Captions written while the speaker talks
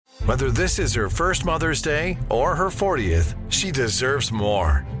Whether this is her first Mother's Day or her 40th, she deserves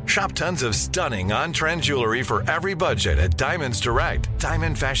more. Shop tons of stunning on-trend jewelry for every budget at Diamonds Direct.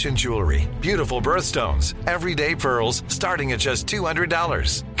 Diamond fashion jewelry, beautiful birthstones, everyday pearls starting at just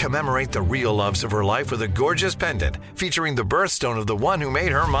 $200. Commemorate the real loves of her life with a gorgeous pendant featuring the birthstone of the one who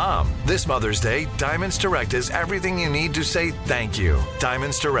made her mom. This Mother's Day, Diamonds Direct is everything you need to say thank you.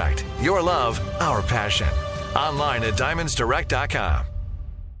 Diamonds Direct. Your love, our passion. Online at diamondsdirect.com.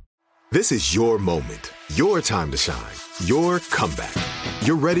 This is your moment, your time to shine, your comeback.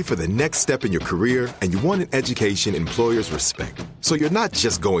 You're ready for the next step in your career, and you want an education employers respect. So you're not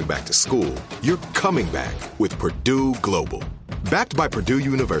just going back to school, you're coming back with Purdue Global. Backed by Purdue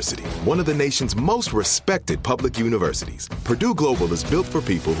University, one of the nation's most respected public universities, Purdue Global is built for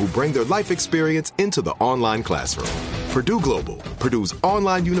people who bring their life experience into the online classroom. Purdue Global, Purdue's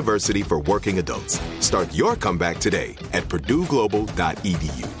online university for working adults. Start your comeback today at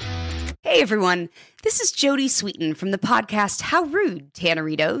purdueglobal.edu. Hey everyone, this is Jodie Sweetin from the podcast How Rude,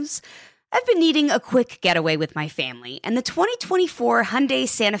 Tanneritos. I've been needing a quick getaway with my family, and the 2024 Hyundai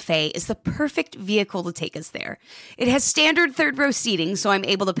Santa Fe is the perfect vehicle to take us there. It has standard third-row seating, so I'm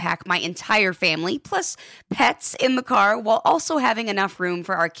able to pack my entire family, plus pets, in the car, while also having enough room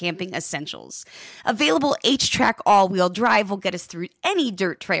for our camping essentials. Available H-Track all-wheel drive will get us through any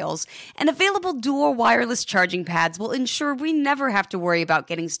dirt trails, and available dual wireless charging pads will ensure we never have to worry about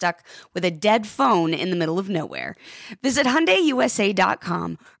getting stuck with a dead phone in the middle of nowhere. Visit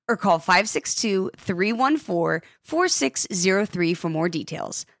HyundaiUSA.com or call 562-314-4603 for more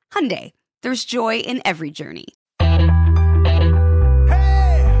details. Hyundai, there's joy in every journey.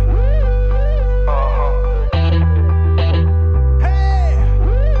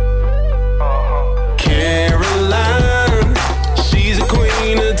 Caroline, she's a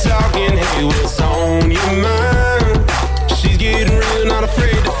queen of talking. Hey, what's on your mind? She's getting real, not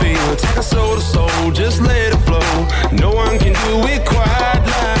afraid to feel. Talking soul to soul, just let it flow. No one can do it quite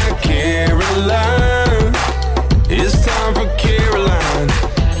like Caroline. It's time for Caroline.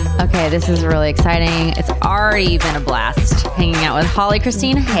 Okay, this is really exciting. It's already been a blast hanging out with Holly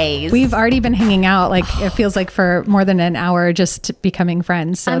Christine Hayes. We've already been hanging out, like it feels like for more than an hour, just becoming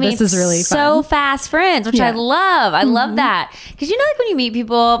friends. So this is really fun. So fast friends, which I love. I love that. Because you know, like when you meet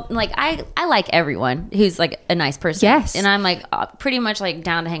people, like I like everyone who's like a nice person. Yes. And I'm like pretty much like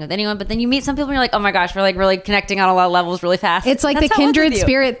down to hang with anyone. But then you meet some people and you're like, oh my gosh, we're like really connecting on a lot of levels really fast. It's like the kindred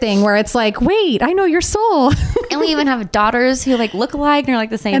spirit thing where it's like, wait, I know your soul. And we even have daughters who like look alike and are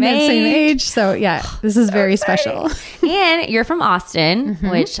like the same age. Same age. So yeah, this is very special. And you're from Austin,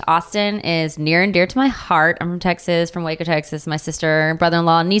 which Austin is near and dear to my heart. I'm from Texas, from Waco, Texas. My sister,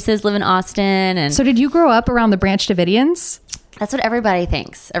 brother-in-law, and nieces live in Austin. And so did you grow up around the Branch Davidians? That's what everybody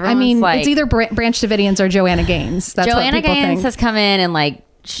thinks. Everyone's like, it's either Branch Davidians or Joanna Gaines. That's Joanna what people Gaines think. has come in and like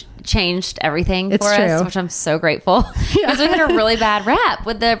changed everything for us, which I'm so grateful. Because we had a really bad rap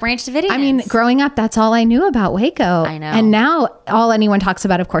with the Branch Davidians. I mean, growing up, that's all I knew about Waco. I know. And now all anyone talks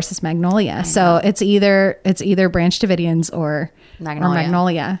about, of course, is Magnolia. So it's either Branch Davidians or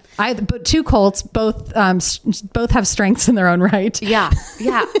Magnolia. But two cults, both have strengths in their own right. Yeah.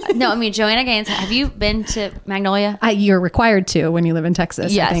 No, I mean, Joanna Gaines, have you been to Magnolia? You're required to when you live in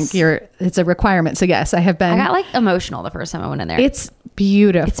Texas. Yes. I think it's a requirement. So yes, I have been. I got like emotional the first time I went in there. It's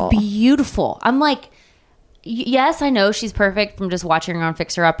beautiful. It's beautiful. I'm like, yes, I know she's perfect from just watching her on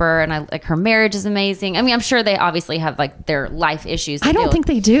Fixer Upper, and I like her marriage is amazing. I mean, I'm sure they obviously have like their life issues. I don't think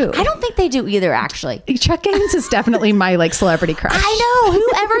they do. I don't think they do either, actually. Chuck Gaines is definitely my like celebrity crush. I know.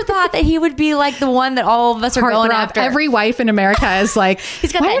 Whoever thought that he would be like the one that all of us are going after? Every wife in America is like,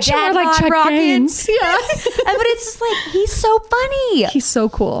 he's got why that don't you dad wear like Chuck rocking? Gaines? Yeah. But it's just like, he's so funny. He's so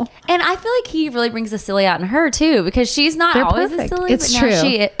cool. And I feel like he really brings the silly out in her too, because she's not always perfect. a silly. It's but true. Now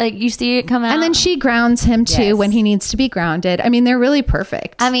she, like, you see it come out. And then she grounds him too when he needs to be grounded. I mean, they're really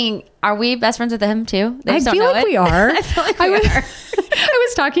perfect. I mean, are we best friends with him too? I feel like we are. I feel like we are. I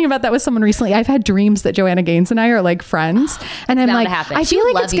was talking about that with someone recently. I've had dreams that Joanna Gaines and I are like friends. And I'm like, I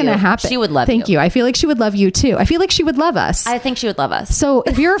feel like it's going to happen. She would love you. Thank you. I feel like she would love you too. I feel like she would love us. I think she would love us. So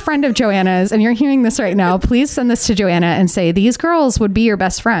if you're a friend of Joanna's and you're hearing this right now, please send this to Joanna and say, these girls would be your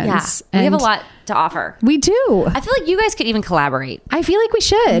best friends. Yeah, we have a lot to offer. We do. I feel like you guys could even collaborate. I feel like we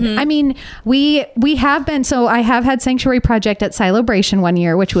should. I mean, we have been, so I have had Sanctuary Project at Celebration one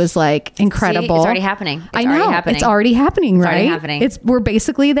year, which was like incredible. See, it's already happening. I know. It's already happening, right? Already happening. We're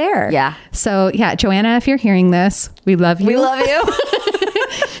basically there. Yeah. So yeah, Joanna, if you're hearing this, we love you. We love you.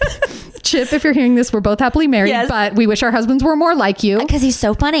 Chip, if you're hearing this, we're both happily married, but we wish our husbands were more like you. Because he's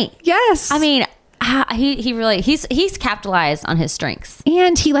so funny. Yes. I mean, he really he's capitalized on his strengths,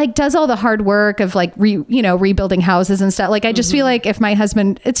 and he like does all the hard work of like rebuilding houses and stuff. Like I just feel like if my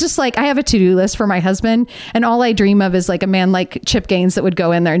husband, it's just like I have a to-do list for my husband, and all I dream of is like a man like Chip Gaines that would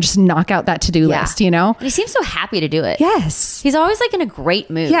go in there and just knock out that to-do list, And he seems so happy to do it. Yes, he's always like in a great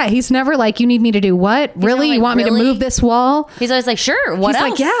mood. Yeah, he's never like, you need me to do what? He's really? Like, you want me to move this wall? He's always like, sure. What he's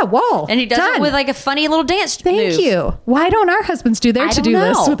else? Like, yeah, wall. And he does it with like a funny little dance. Thank you. Why don't our husbands do their to-do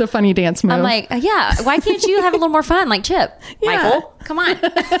list with a funny dance move? I'm like, yeah. Why can't you have a little more fun, like Chip? Michael, come on.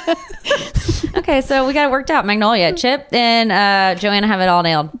 Okay, so we got it worked out. Magnolia, Chip, and Joanna have it all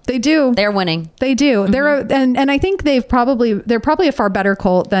nailed. They do. They're winning. They do. Mm-hmm. And I think they're probably a far better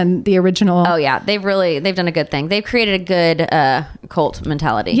cult than the original. Oh yeah, they've done a good thing. They've created a good cult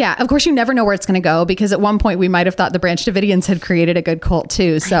mentality. Yeah, of course you never know where it's going to go, because at one point we might have thought the Branch Davidians had created a good cult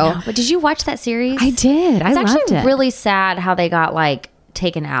too. So, but did you watch that series? I did. I loved it. It's actually really sad how they got like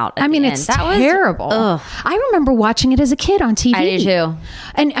taken out. I mean, it's terrible. I remember watching it as a kid on TV. I do too.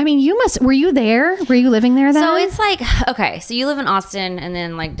 And I mean, were you there? Were you living there then? So it's like, okay, so you live in Austin, and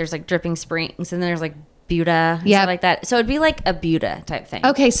then like there's like Dripping Springs, and then there's like Buda, stuff like that. So it'd be like a Buda type thing.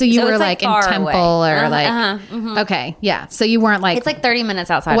 Okay, so you were like in Temple or like okay, yeah. So you weren't like, it's like 30 minutes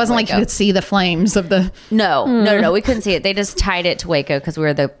outside. It wasn't like you could see the flames of the. No, we couldn't see it. They just tied it to Waco because we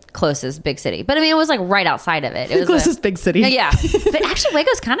were the closest big city. But I mean, it was like right outside of it. It was the closest big city. Yeah, but actually,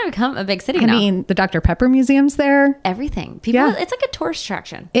 Waco's kind of become a big city now. I mean, the Dr. Pepper Museum's there. Everything. People, it's like a tourist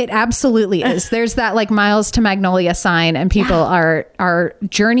attraction. It absolutely is. There's that like Miles to Magnolia sign, and people are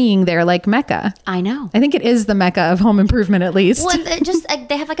journeying there like Mecca. I know. I think it is the Mecca of home improvement, at least. Well, just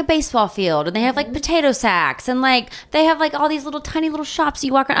they have like a baseball field, and they have like potato sacks, and like they have like all these little tiny little shops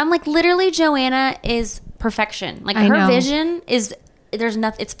you walk around. I'm like, literally, Joanna is perfection. Like her vision is, there's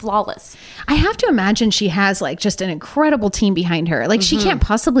nothing, it's flawless. I have to imagine she has like just an incredible team behind her. Like she can't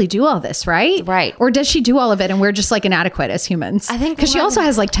possibly do all this, right? Right. Or does she do all of it and we're just like inadequate as humans? I think because she also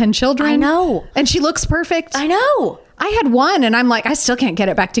has like 10 children. I know. And she looks perfect. I know. I had one and I'm like, I still can't get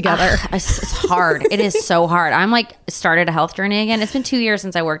it back together. It's hard. It is so hard. I'm like started a health journey again. It's been 2 years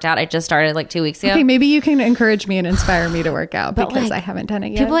since I worked out. I just started like 2 weeks ago. Okay, maybe you can encourage me and inspire me to work out because like, I haven't done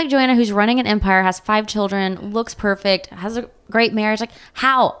it yet. People like Joanna, who's running an empire, has 5 children, looks perfect, has a great marriage. Like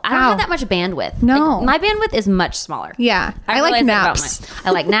how? I don't have that much bandwidth. No. Like, my bandwidth is much smaller. Yeah. I like naps. I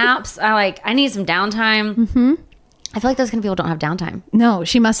like naps. I need some downtime. Mm-hmm. I feel like those kind of people don't have downtime. No,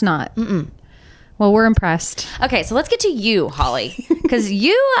 she must not. Mm-mm. Well, we're impressed. Okay, so let's get to you, Holly, because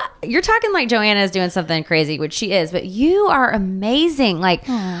you're talking like Joanna is doing something crazy, which she is, but you are amazing. Like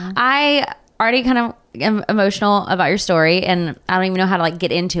I already kind of am emotional about your story, and I don't even know how to like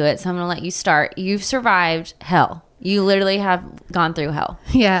get into it, so I'm gonna let you start. You've survived hell. You literally have gone through hell.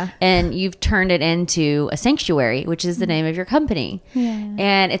 Yeah. And you've turned it into a sanctuary, which is the name of your company. Yeah.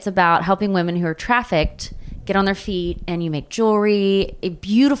 And it's about helping women who are trafficked get on their feet, and you make jewelry,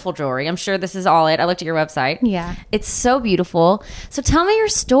 beautiful jewelry. I'm sure this is all it. I looked at your website. Yeah. It's so beautiful. So tell me your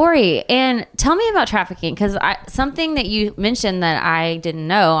story and tell me about trafficking, because something that you mentioned that I didn't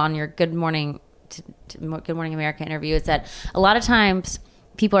know on your Good Morning America interview is that a lot of times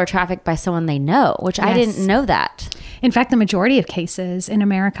people are trafficked by someone they know, which I didn't know that. In fact, the majority of cases in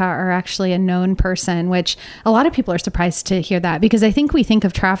America are actually a known person, which a lot of people are surprised to hear that, because I think we think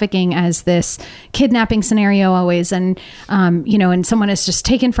of trafficking as this kidnapping scenario always. And, and someone is just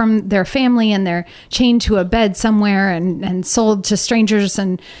taken from their family and they're chained to a bed somewhere and sold to strangers.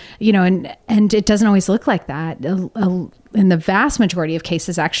 And, and it doesn't always look like that. In the vast majority of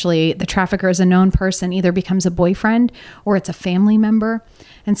cases, actually, the trafficker is a known person, either becomes a boyfriend or it's a family member.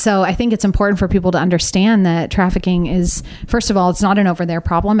 And so I think it's important for people to understand that trafficking is, first of all, it's not an over there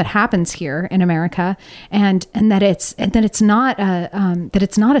problem. It happens here in America, and that it's not a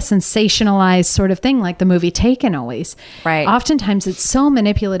sensationalized sort of thing like the movie Taken always. Right. Oftentimes it's so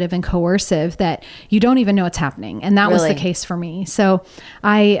manipulative and coercive that you don't even know it's happening. And that was the case for me. So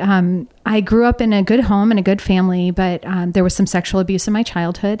I grew up in a good home and a good family, but there was some sexual abuse in my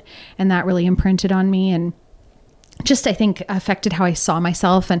childhood, and that really imprinted on me and just, I think, affected how I saw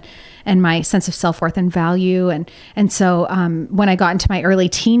myself and my sense of self-worth and value. And so when I got into my early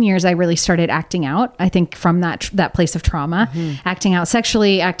teen years, I really started acting out, I think, from that place of trauma, acting out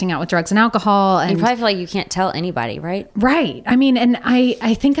sexually, acting out with drugs and alcohol. And you probably feel like you can't tell anybody, right? Right. I mean, and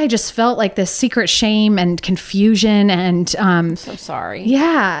I think I just felt like this secret shame and confusion and... so sorry.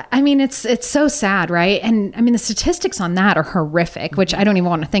 Yeah. I mean, it's so sad, right? And I mean, the statistics on that are horrific, which I don't even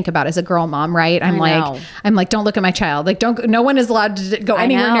want to think about as a girl mom, right? I'm like, don't look at my child. Like, no one is allowed to go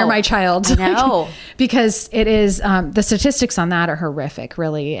anywhere near my child. I know. Because it is, the statistics on that are horrific,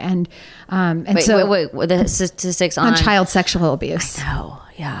 really. And wait, the statistics on child sexual abuse. I know.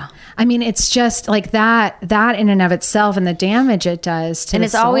 Yeah. I mean, it's just like that in and of itself, and the damage it does to And the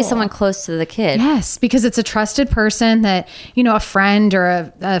it's always soul. someone close to the kid. Yes, because it's a trusted person that, you know, a friend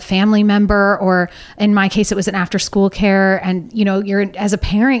or a family member, or in my case, it was an after school care. And, you know, you're, as a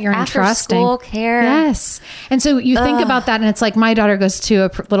parent, you're After entrusting. school care. Yes. And so you think about that, and it's like, my daughter goes to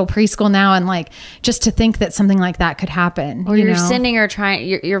a little preschool now, and like, just to think that something like that could happen. Or you you're know? sending her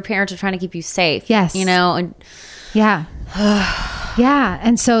your parents are trying to keep you safe. Yes. You know, and Yeah. Yeah.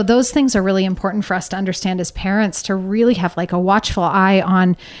 And so those things are really important for us to understand as parents, to really have like a watchful eye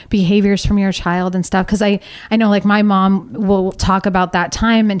on behaviors from your child and stuff. Cause I know like my mom will talk about that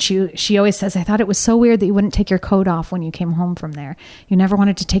time, and she always says, I thought it was so weird that you wouldn't take your coat off when you came home from there. You never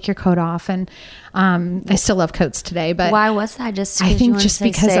wanted to take your coat off. And I still love coats today, but why was that? Just I think just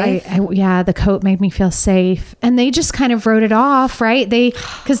because the coat made me feel safe, and they just kind of wrote it off, right?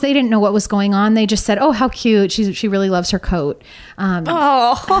 Because they didn't know what was going on. They just said, "Oh, how cute! She really loves her coat."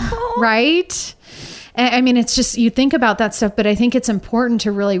 Right? I mean, it's just, you think about that stuff, but I think it's important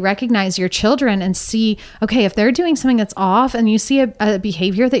to really recognize your children and see, okay, if they're doing something that's off, and you see a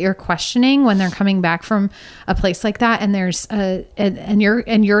behavior that you're questioning when they're coming back from a place like that, and there's and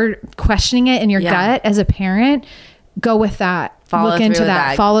you're questioning it in your gut as a parent, go with that. Look into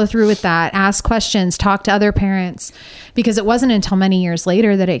that, follow through with that, ask questions, talk to other parents, because it wasn't until many years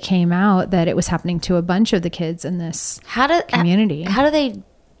later that it came out that it was happening to a bunch of the kids in this community. How do they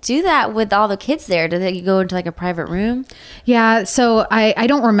do that with all the kids there? Do they go into like a private room? Yeah. So I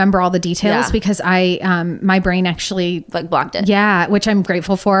don't remember all the details because my brain actually like blocked it. Yeah. Which I'm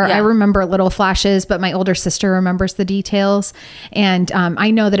grateful for. Yeah. I remember little flashes, but my older sister remembers the details. And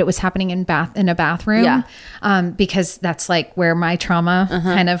I know that it was happening in a bathroom. Yeah. Because that's like where my trauma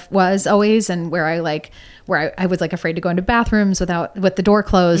kind of was always, and where I was like afraid to go into bathrooms with the door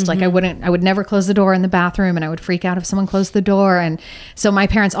closed. Like I would never close the door in the bathroom, and I would freak out if someone closed the door. And so my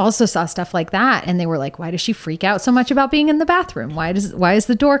parents also saw stuff like that, and they were like, why does she freak out so much about being in the bathroom? Why is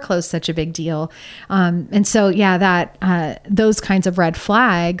the door closed such a big deal? And so, those kinds of red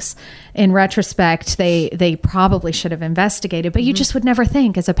flags, in retrospect, they probably should have investigated, but you just would never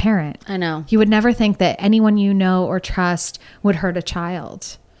think as a parent. I know. You would never think that anyone you know or trust would hurt a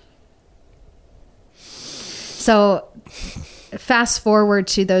child. So fast forward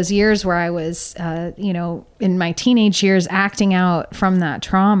to those years where I was, in my teenage years, acting out from that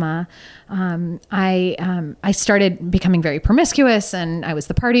trauma. I started becoming very promiscuous, and I was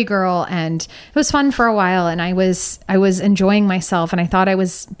the party girl, and it was fun for a while. And I was enjoying myself, and I thought I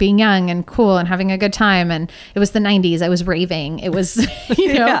was being young and cool and having a good time. And it was the 90s. I was raving. It was,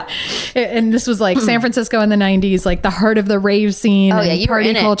 and this was like San Francisco in the 90s, like the heart of the rave scene and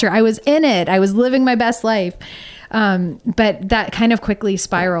party culture. I was in it. I was living my best life. But that kind of quickly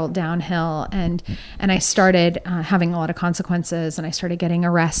spiraled downhill, and I started having a lot of consequences, and I started getting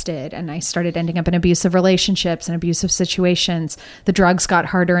arrested, and I started ending up in abusive relationships and abusive situations. The drugs got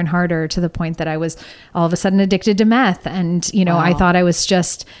harder and harder, to the point that I was all of a sudden addicted to meth. And, I thought I was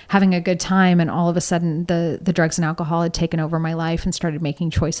just having a good time, and all of a sudden the drugs and alcohol had taken over my life and started making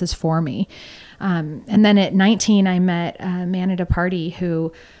choices for me. And then at 19, I met a man at a party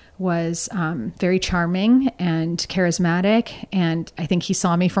who was very charming and charismatic. And I think he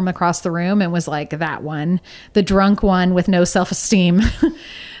saw me from across the room and was like, that one, the drunk one with no self-esteem.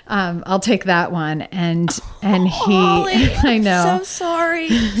 I'll take that one. And he, Holly, I know. I'm so sorry.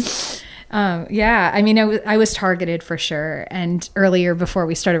 I mean, I was targeted for sure. And earlier, before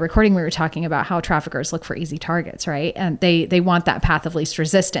we started recording, we were talking about how traffickers look for easy targets, right? And they want that path of least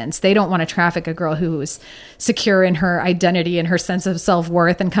resistance. They don't want to traffic a girl who is secure in her identity and her sense of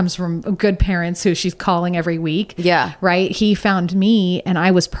self-worth and comes from good parents who she's calling every week. Yeah. Right. He found me, and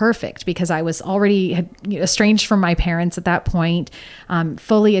I was perfect because I was already estranged from my parents at that point,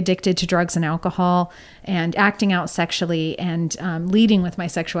 fully addicted to drugs and alcohol, and acting out sexually, and leading with my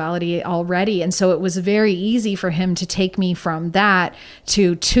sexuality already. And so it was very easy for him to take me from that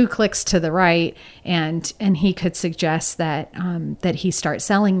to 2 clicks to the right, and he could suggest that he start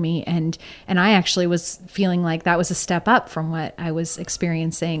selling me, and I actually was feeling like that was a step up from what I was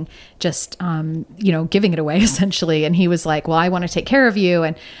experiencing, just giving it away essentially. And he was like, well, I want to take care of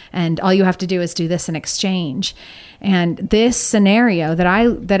you, and all you have to do is do this in exchange. And this scenario that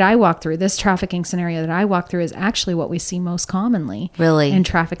I walk through, this trafficking scenario that I walk through, is actually what we see most commonly in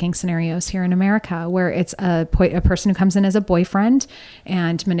trafficking scenarios here in America, where it's a person who comes in as a boyfriend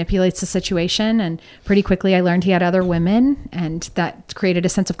and manipulates the situation. And pretty quickly I learned he had other women, and that created a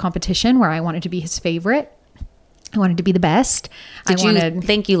sense of competition where I wanted to be his favorite. I wanted to be the best. Did you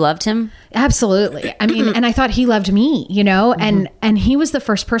think you loved him? Absolutely. I mean, and I thought he loved me, you know, and he was the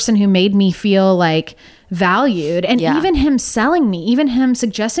first person who made me feel like valued. And even him selling me, even him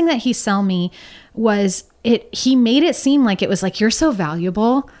suggesting that he sell me he made it seem like it was like, you're so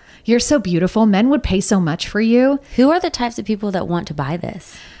valuable. You're so beautiful. Men would pay so much for you. Who are the types of people that want to buy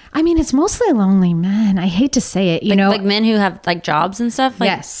this? I mean, it's mostly lonely men. I hate to say it, you know, like men who have like jobs and stuff. Like,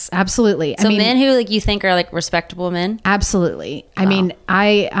 yes, absolutely. So men who like you think are like respectable men. Absolutely. I mean,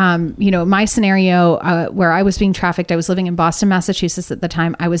 you know, my scenario where I was being trafficked, I was living in Boston, Massachusetts at the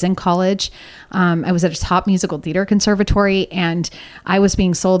time. I was in college. I was at a top musical theater conservatory, and I was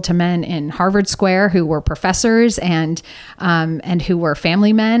being sold to men in Harvard Square who were professors and who were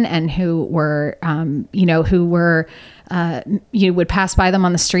family men and who were, you know, who were. You would pass by them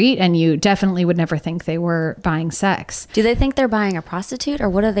on the street and you definitely would never think they were buying sex. Do they think they're buying a prostitute, or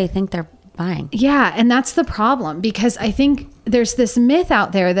what do they think they're buying? Yeah. And that's the problem, because I think there's this myth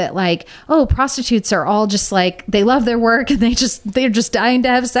out there that like, oh, prostitutes are all just like, they love their work and they're just dying to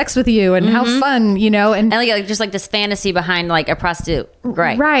have sex with you and how fun, you know, and like just like this fantasy behind like a prostitute.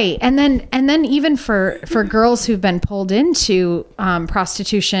 Right. And then even for girls who've been pulled into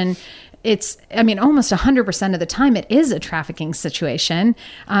prostitution, it's, I mean, almost 100% of the time it is a trafficking situation.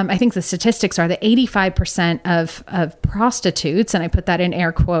 I think the statistics are that 85% of prostitutes, and I put that in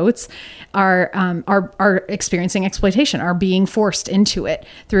air quotes, are experiencing exploitation, are being forced into it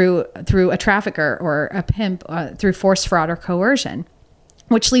through a trafficker or a pimp, through force, fraud, or coercion.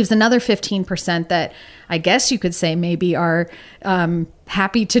 Which leaves another 15% that I guess you could say maybe are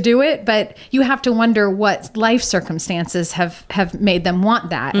happy to do it, but you have to wonder what life circumstances have made them want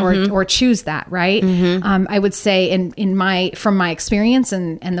that or choose that, right? I would say from my experience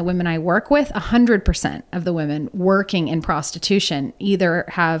and the women I work with, 100% of the women working in prostitution either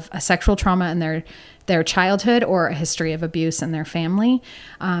have a sexual trauma in their childhood or a history of abuse in their family.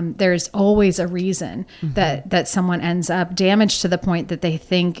 There's always a reason that someone ends up damaged to the point that they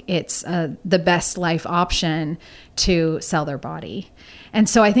think it's the best life option to sell their body. And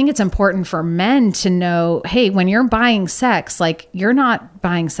so I think it's important for men to know, hey, when you're buying sex, like you're not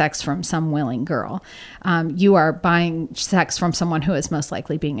buying sex from some willing girl. You are buying sex from someone who is most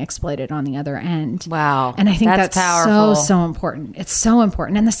likely being exploited on the other end. Wow. And I think that's powerful. so important. It's so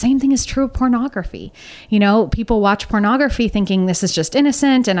important. And the same thing is true of pornography. You know, people watch pornography thinking this is just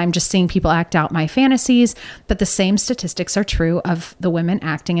innocent and I'm just seeing people act out my fantasies. But the same statistics are true of the women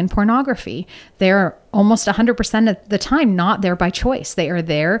acting in pornography. They're almost 100% of the time not there by choice. They are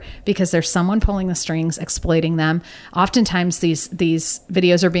there because there's someone pulling the strings, exploiting them. Oftentimes these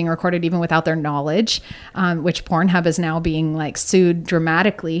videos are being recorded even without their knowledge, which Pornhub is now being like sued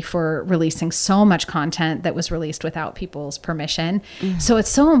dramatically for releasing so much content that was released without people's permission. So it's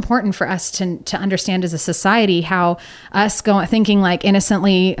so important for us to understand as a society how us thinking like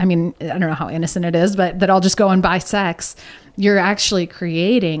innocently, I mean, I don't know how innocent it is, but that I'll just go and buy sex. You're actually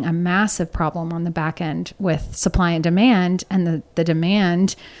creating a massive problem on the back end with supply and demand, and the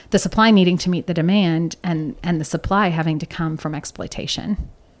supply needing to meet the demand, and the supply having to come from exploitation.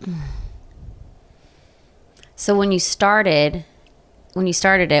 So when you started it, when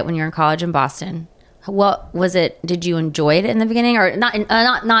you were in college in Boston, what was it? Did you enjoy it in the beginning, or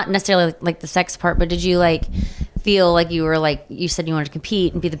not necessarily like the sex part, but did you like feel like you were like, you said you wanted to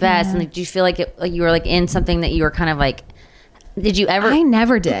compete and be the best, and like, did you feel like you were like in something that you were kind of like? Did you ever? I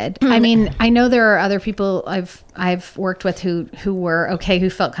never did. I mean, I know there are other people I've worked with who were okay, who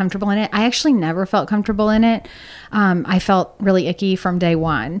felt comfortable in it. I actually never felt comfortable in it. I felt really icky from day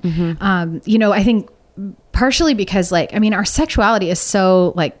one. You know, I think partially because like, I mean, our sexuality is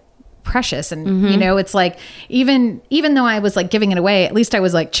so like precious, and you know, it's like even though I was like giving it away, at least I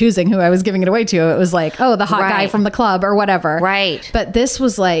was like choosing who I was giving it away to. It was like, oh, the hot guy from the club or whatever, right? But this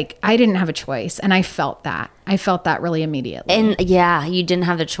was like, I didn't have a choice, and I felt that really immediately. And yeah, you didn't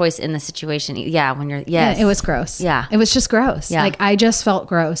have the choice in the situation. Yeah, when you're yeah, it was gross. Yeah, it was just gross. Yeah. Like I just felt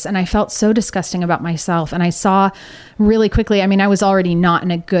gross, and I felt so disgusting about myself. And I saw really quickly, I mean, I was already not in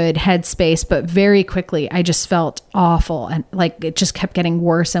a good headspace, but very quickly I just felt awful, and like it just kept getting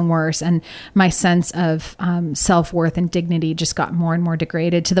worse and worse. And my sense of self-worth and dignity just got more and more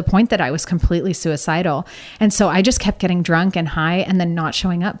degraded to the point that I was completely suicidal. And so I just kept getting drunk and high, and then not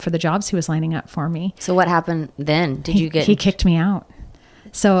showing up for the jobs he was lining up for me. So what happened then? He kicked me out.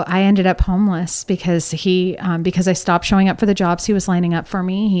 So I ended up homeless because because I stopped showing up for the jobs he was lining up for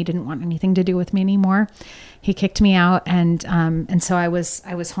me. He didn't want anything to do with me anymore. He kicked me out, and so I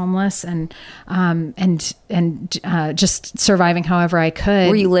was homeless and just surviving however I could.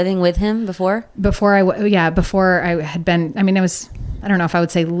 Were you living with him before? Before I had been. I mean, I was I don't know if I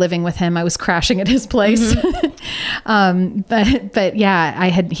would say living with him. I was crashing at his place. But yeah,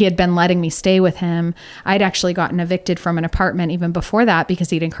 he had been letting me stay with him. I'd actually gotten evicted from an apartment even before that because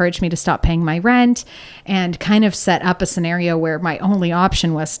he'd encouraged me to stop paying my rent and kind of set up a scenario where my only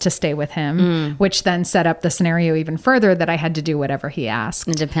option was to stay with him, which then set up the scenario even further that I had to do whatever he asked.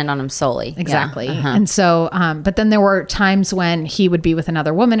 And depend on him solely. Exactly. Yeah. And so, but then there were times when he would be with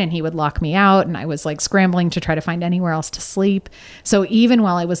another woman and he would lock me out, and I was like scrambling to try to find anywhere else to sleep. So even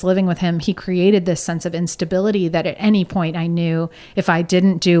while I was living with him, he created this sense of instability that at any point I knew if I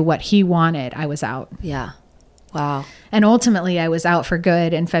didn't do what he wanted, I was out. Yeah. Wow. And ultimately I was out for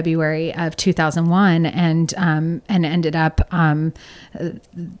good in February of 2001 and ended up on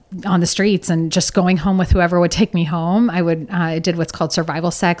the streets and just going home with whoever would take me home. I did what's called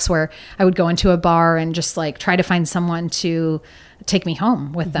survival sex, where I would go into a bar and just like try to find someone to take me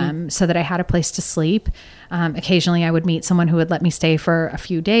home with them so that I had a place to sleep. Occasionally I would meet someone who would let me stay for a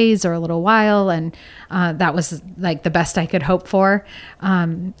few days or a little while. And that was like the best I could hope for.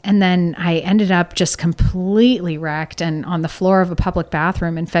 And then I ended up just completely wrecked and on the floor of a public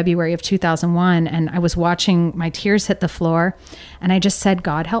bathroom in February of 2001. And I was watching my tears hit the floor and I just said,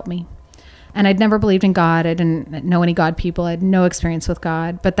 God, help me. And I'd never believed in God. I didn't know any God people. I had no experience with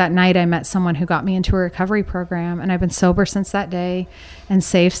God. But that night I met someone who got me into a recovery program, and I've been sober since that day and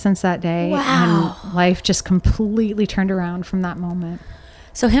safe since that day. Wow. And life just completely turned around from that moment.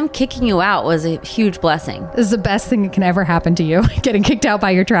 So him kicking you out was a huge blessing. This is the best thing that can ever happen to you, getting kicked out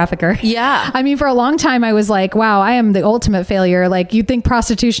by your trafficker. Yeah. I mean, for a long time, I was like, wow, I am the ultimate failure. Like, you'd think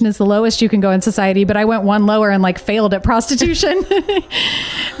prostitution is the lowest you can go in society, but I went one lower and like failed at prostitution.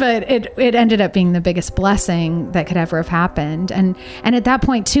 But it ended up being the biggest blessing that could ever have happened. And at that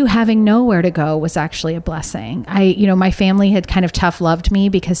point too, having nowhere to go was actually a blessing. My family had kind of tough loved me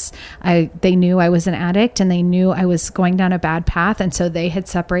because they knew I was an addict and they knew I was going down a bad path. And so they had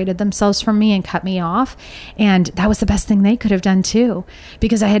separated themselves from me and cut me off. And that was the best thing they could have done too,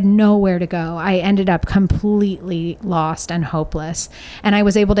 because I had nowhere to go. I ended up completely lost and hopeless. And I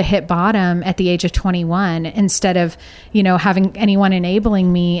was able to hit bottom at the age of 21 instead of, having anyone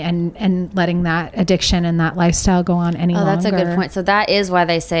enabling me and letting that addiction and that lifestyle go on any longer. Oh, that's a good point. So that is why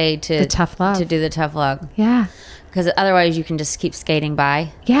they say the tough love. To do the tough love. Yeah. Because otherwise you can just keep skating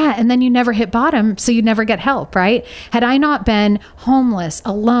by. Yeah. And then you never hit bottom, so you never get help, right? Had I not been homeless,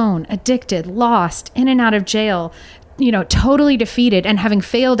 alone, addicted, lost, in and out of jail, totally defeated and having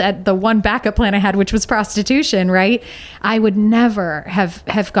failed at the one backup plan I had, which was prostitution, right? I would never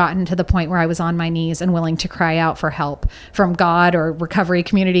have gotten to the point where I was on my knees and willing to cry out for help from God or recovery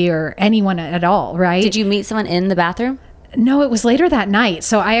community or anyone at all, right? Did you meet someone in the bathroom? No, it was later that night.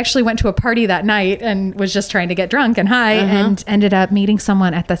 So I actually went to a party that night and was just trying to get drunk and high and ended up meeting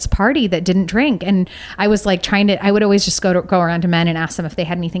someone at this party that didn't drink. And I was like I would always just go around to men and ask them if they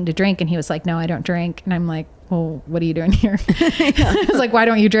had anything to drink. And he was like, no, I don't drink. And I'm like, well, what are you doing here? I was like, why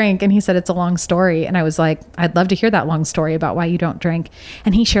don't you drink? And he said, it's a long story. And I was like, I'd love to hear that long story about why you don't drink.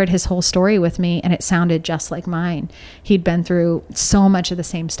 And he shared his whole story with me, and it sounded just like mine. He'd been through so much of the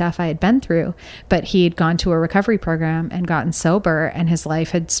same stuff I had been through, but he'd gone to a recovery program and gotten sober, and his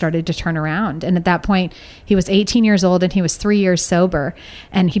life had started to turn around. And at that point, he was 18 years old and he was 3 years sober,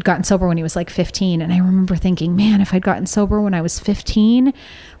 and he'd gotten sober when he was like 15. And I remember thinking, man, if I'd gotten sober when I was 15,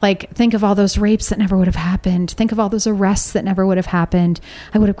 like, think of all those rapes that never would have happened. Think of all those arrests that never would have happened.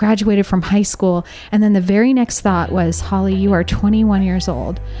 I would have graduated from high school. And then the very next thought was, Holly, you are 21 years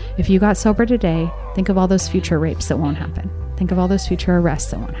old. If you got sober today, think of all those future rapes that won't happen. Think of all those future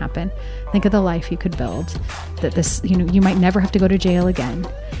arrests that won't happen. Think of the life you could build, that this, you might never have to go to jail again.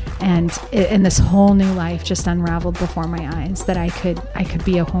 And this whole new life just unraveled before my eyes, that I could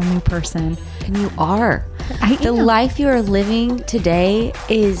be a whole new person. And you are. The life you are living today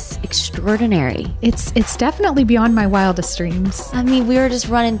is extraordinary. It's definitely beyond my wildest dreams. I mean, we were just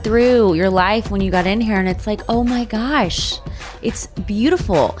running through your life when you got in here, and it's like, oh my gosh, it's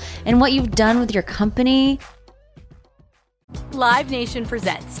beautiful. And what you've done with your company. Live Nation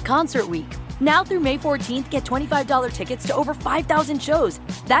presents Concert Week. Now through May 14th, get $25 tickets to over 5,000 shows.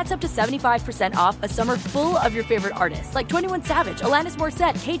 That's up to 75% off a summer full of your favorite artists like 21 Savage, Alanis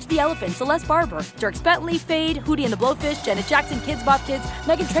Morissette, Cage the Elephant, Celeste Barber, Dierks Bentley, Fade, Hootie and the Blowfish, Janet Jackson, Kids Bop Kids,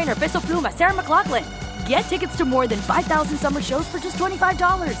 Meghan Trainor, Peso Pluma, Sarah McLachlan. Get tickets to more than 5,000 summer shows for just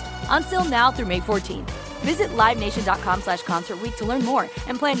 $25. On sale now through May 14th. Visit livenation.com/Concert Week to learn more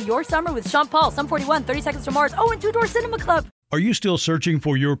and plan your summer with Sean Paul, Sum 41, 30 Seconds to Mars, and Two Door Cinema Club. Are you still searching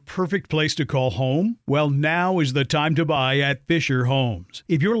for your perfect place to call home? Well, now is the time to buy at Fisher Homes.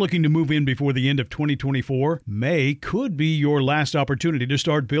 If you're looking to move in before the end of 2024, May could be your last opportunity to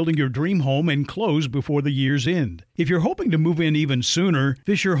start building your dream home and close before the year's end. If you're hoping to move in even sooner,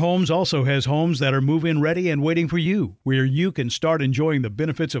 Fisher Homes also has homes that are move-in ready and waiting for you, where you can start enjoying the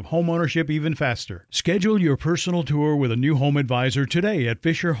benefits of homeownership even faster. Schedule your personal tour with a new home advisor today at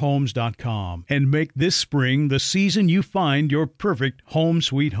FisherHomes.com and make this spring the season you find your perfect home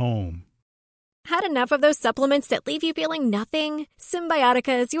sweet home. Had enough of those supplements that leave you feeling nothing?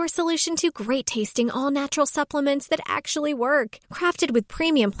 Symbiotica is your solution to great-tasting, all-natural supplements that actually work. Crafted with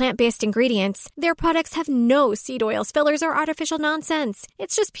premium plant-based ingredients, their products have no seed oils, fillers, or artificial nonsense.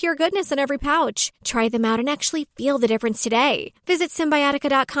 It's just pure goodness in every pouch. Try them out and actually feel the difference today. Visit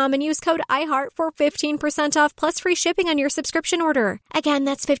Symbiotica.com and use code IHEART for 15% off plus free shipping on your subscription order. Again,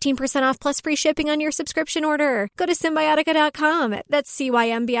 that's 15% off plus free shipping on your subscription order. Go to Symbiotica.com. That's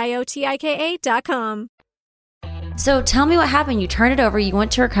CYMBIOTIKA.com. So tell me what happened. You turned it over. You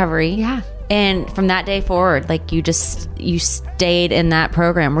went to recovery. Yeah. And from that day forward, like you stayed in that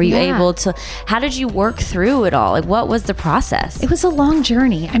program. Were you able to, how did you work through it all? Like what was the process? It was a long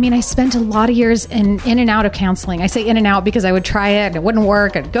journey. I mean, I spent a lot of years in and out of counseling. I say in and out because I would try it and it wouldn't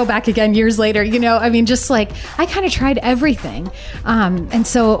work. I'd go back again years later, I mean, just like I kind of tried everything. And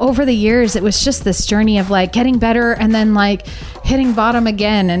so over the years, it was just this journey of like getting better and then like hitting bottom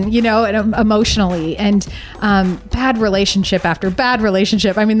again and, and emotionally and bad relationship after bad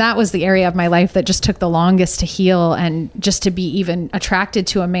relationship. I mean, that was the area of my life that just took the longest to heal and just to be even attracted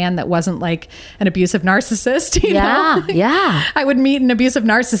to a man that wasn't like an abusive narcissist. You know? Yeah. I would meet an abusive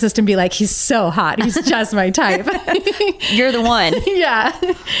narcissist and be like, he's so hot. He's just my type. You're the one. Yeah.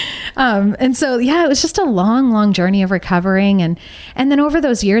 And so, it was just a long, long journey of recovering. And then over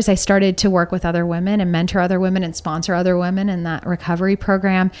those years, I started to work with other women and mentor other women and sponsor other women in that recovery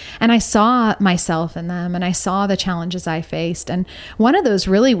program. And I saw myself in them and I saw the challenges I faced. And one of those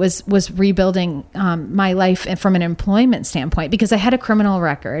really was rebuilding my life from an employment standpoint because I had a criminal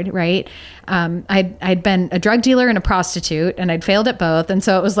record, right? I'd been a drug dealer and a prostitute and I'd failed at both. And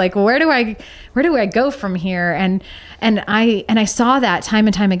so it was like, where do I go from here? And I saw that time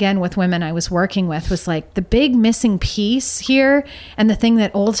and time again with women I was working with was like the big missing piece here. And the thing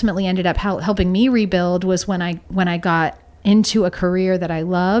that ultimately ended up helping me rebuild was when I got into a career that I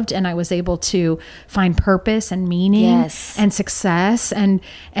loved and I was able to find purpose and meaning and success. And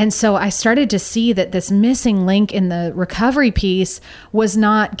so I started to see that this missing link in the recovery piece was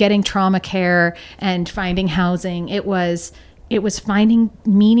not getting trauma care and finding housing. It was finding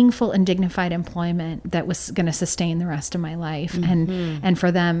meaningful and dignified employment that was going to sustain the rest of my life. And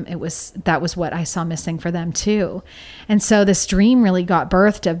for them, that was what I saw missing for them too. And so this dream really got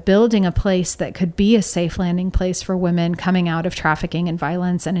birthed of building a place that could be a safe landing place for women coming out of trafficking and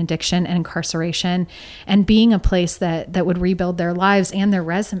violence and addiction and incarceration, and being a place that would rebuild their lives and their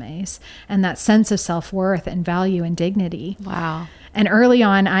resumes and that sense of self-worth and value and dignity. Wow. And early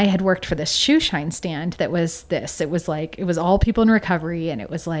on, I had worked for this shoe shine stand that was this. It was all people in recovery. And it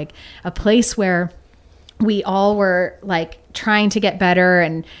was like a place where we all were like trying to get better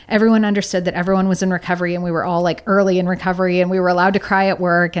and everyone understood that everyone was in recovery and we were all like early in recovery and we were allowed to cry at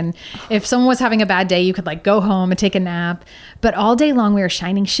work. And if someone was having a bad day, you could like go home and take a nap. But all day long, we were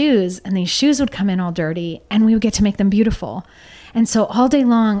shining shoes and these shoes would come in all dirty and we would get to make them beautiful. And so all day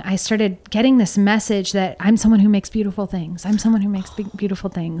long, I started getting this message that I'm someone who makes beautiful things. I'm someone who makes beautiful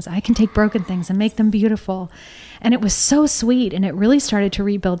things. I can take broken things and make them beautiful. And it was so sweet. And it really started to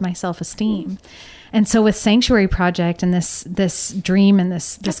rebuild my self-esteem. And so with Sanctuary Project and this dream and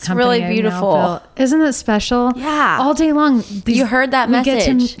this company, really beautiful. Isn't that special? Yeah. All day long. You heard that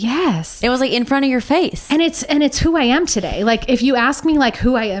message. Yes. It was like in front of your face. And it's who I am today. Like if you ask me like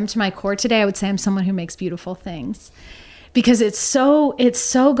who I am to my core today, I would say I'm someone who makes beautiful things. Because it's so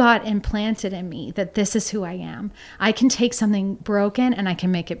got implanted in me that this is who I am. I can take something broken and I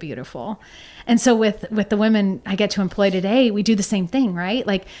can make it beautiful. And so with the women I get to employ today, we do the same thing, right?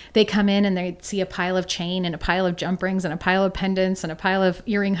 Like they come in and they see a pile of chain and a pile of jump rings and a pile of pendants and a pile of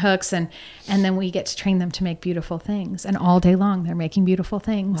earring hooks. And then we get to train them to make beautiful things. And all day long, they're making beautiful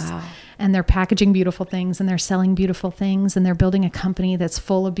things. Wow. And they're packaging beautiful things and they're selling beautiful things and they're building a company that's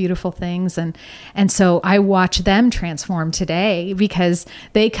full of beautiful things. And so I watch them transform form today, because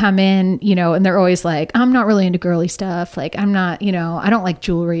they come in, you know, and they're always like, I'm not really into girly stuff. Like, I'm not, you know, I don't like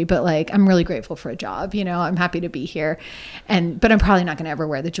jewelry, but like, I'm really grateful for a job. You know, I'm happy to be here. But I'm probably not going to ever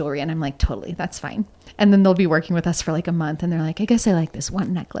wear the jewelry. And I'm like, totally, that's fine. And then they'll be working with us for like a month and they're like, I guess I like this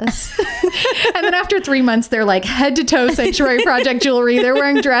one necklace. And then after 3 months, they're like head to toe Sanctuary Project jewelry. They're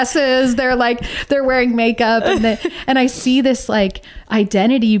wearing dresses. They're wearing makeup. And I see this like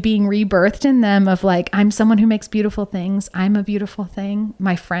identity being rebirthed in them of like, I'm someone who makes beautiful things. I'm a beautiful thing.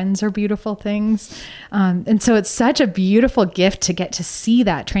 My friends are beautiful things. And so it's such a beautiful gift to get to see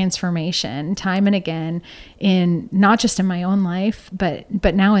that transformation time and again, in not just in my own life, but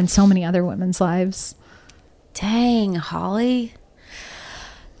now in so many other women's lives. Dang, Holly.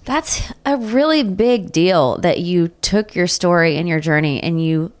 That's a really big deal that you took your story and your journey and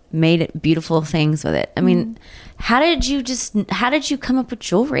you made it beautiful things with it. I mean, how did you come up with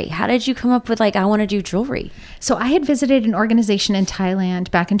jewelry? How did you come up with like, I want to do jewelry? So I had visited an organization in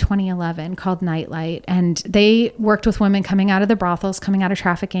Thailand back in 2011 called Nightlight, and they worked with women coming out of the brothels, coming out of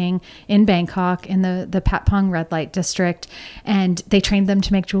trafficking in Bangkok in the Patpong red light district. And they trained them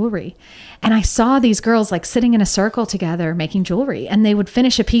to make jewelry. And I saw these girls like sitting in a circle together making jewelry, and they would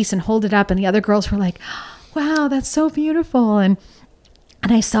finish a piece and hold it up. And the other girls were like, wow, that's so beautiful. And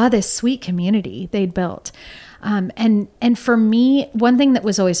I saw this sweet community they'd built. And for me, one thing that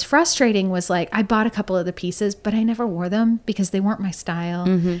was always frustrating was like, I bought a couple of the pieces, but I never wore them because they weren't my style.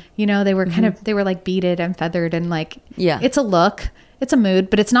 Mm-hmm. You know, they were they were like beaded and feathered and like, yeah, it's a look, it's a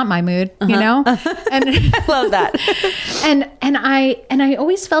mood, but it's not my mood, you know? And I love that. And I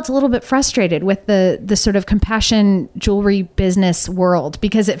always felt a little bit frustrated with the sort of compassion jewelry business world,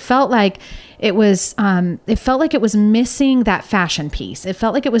 because it felt like it was missing that fashion piece. It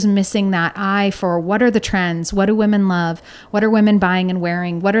felt like it was missing that eye for what are the trends? What do women love? What are women buying and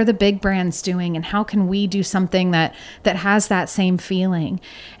wearing? What are the big brands doing? And how can we do something that has that same feeling?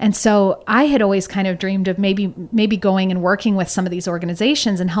 And so I had always kind of dreamed of maybe going and working with some of these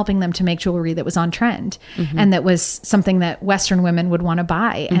organizations and helping them to make jewelry that was on trend, mm-hmm. and that was something that Western women would want to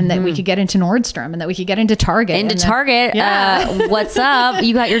buy, and mm-hmm. that we could get into Nordstrom, and that we could get into Target. Yeah. What's up?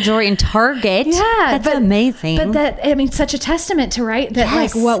 You got your jewelry in Target. Yeah, that's amazing. But that, I mean, such a testament to, right, that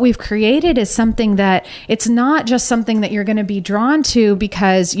yes. like what we've created is something that it's not just something that you're going to be drawn to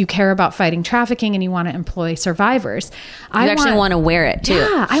because you care about fighting trafficking and you want to employ survivors. You actually want to wear it too.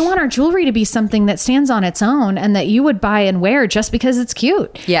 Yeah, I want our jewelry to be something that stands on its own and that you would buy and wear just because it's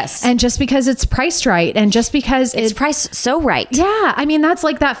cute. Yes. And just because it's priced right, and just because it's priced so right. Yeah, I mean, that's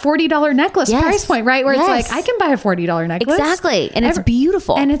like that $40 necklace yes. price point, right? Where yes. it's like, I can buy a $40 necklace. Exactly. And it's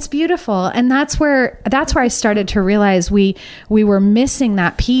beautiful. And it's beautiful. And that's where I started to realize we were missing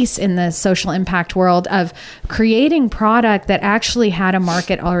that piece in the social impact world of creating product that actually had a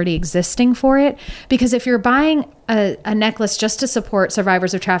market already existing for it. Because if you're buying a necklace just to support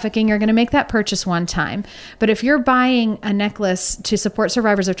survivors of trafficking, you're going to make that purchase one time. But if you're buying a necklace to support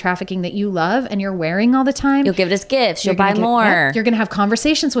survivors of trafficking that you love and you're wearing all the time, you'll give it as gifts. You'll buy more. Yeah, you're going to have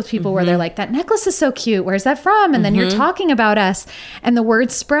conversations with people mm-hmm. where they're like, that necklace is so cute. Where's that from? And mm-hmm. then you're talking about us, and the word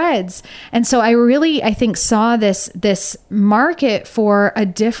spreads. And so I think saw this market for a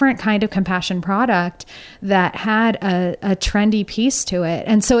different kind of compassion product that had a trendy piece to it.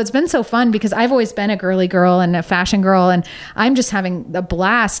 And so it's been so fun because I've always been a girly girl and a fashion girl, and I'm just having a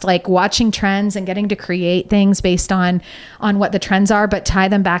blast, like watching trends and getting to create things based on what the trends are, but tie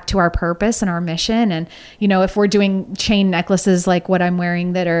them back to our purpose and our mission. And, you know, if we're doing chain necklaces like what I'm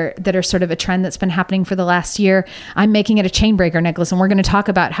wearing that are sort of a trend that's been happening for the last year, I'm making it a chain breaker necklace. And we're going to talk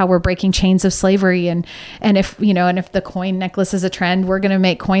about how we're breaking chains of slavery. And if the coin necklace is a trend, we're going to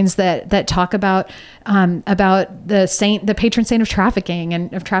make coins that talk about the patron saint of trafficking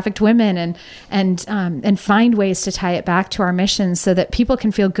and of trafficked women, and find ways to tie it back to our mission so that people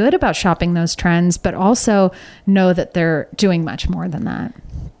can feel good about shopping those trends, but also know that they're doing much more than that.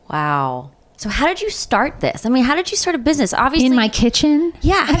 Wow. So how did you start this? I mean, how did you start a business? Obviously, in my kitchen.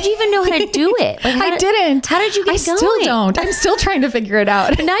 Yeah. How did you even know how to do it? Like, I didn't. How did you get going? I still don't. I'm still trying to figure it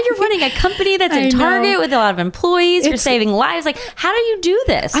out. But now you're running a company that's in Target with a lot of employees. You're saving lives. Like, how do you do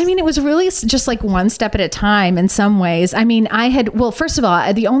this? I mean, it was really just like one step at a time in some ways. I mean, first of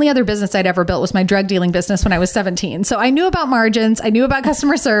all, the only other business I'd ever built was my drug dealing business when I was 17. So I knew about margins. I knew about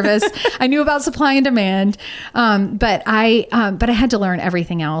customer service. I knew about supply and demand. But I had to learn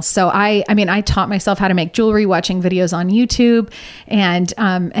everything else. So I mean, I taught myself how to make jewelry watching videos on YouTube,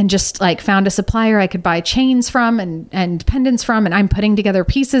 and just like found a supplier I could buy chains from and pendants from, and I'm putting together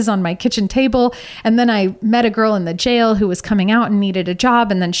pieces on my kitchen table. And then I met a girl in the jail who was coming out and needed a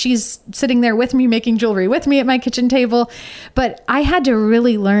job, and then she's sitting there with me making jewelry with me at my kitchen table. But I had to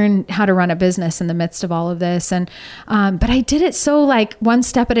really learn how to run a business in the midst of all of this, and but I did it so like one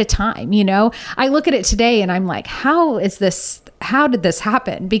step at a time. You know, I look at it today and I'm like, how did this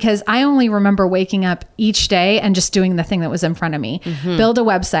happen? Because I only remember waking up each day and just doing the thing that was in front of me. Build a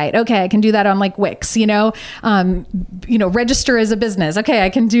website. Okay, I can do that on like Wix, register as a business. Okay, I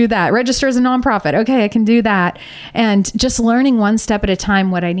can do that. Register as a nonprofit. Okay, I can do that. And just learning one step at a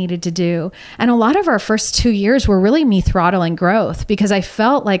time what I needed to do. And a lot of our first 2 years were really me throttling growth because I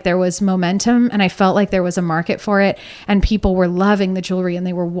felt like there was momentum and I felt like there was a market for it, and people were loving the jewelry and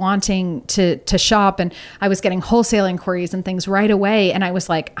they were wanting to shop, and I was getting wholesale inquiries and things right away. And I was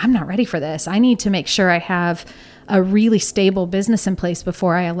like, I'm not ready for this. I need to make sure I have a really stable business in place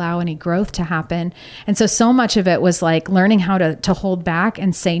before I allow any growth to happen. And so much of it was like learning how to hold back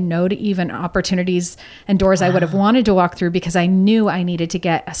and say no to even opportunities and doors I would have wanted to walk through, because I knew I needed to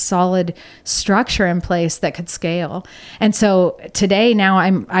get a solid structure in place that could scale. And so today, now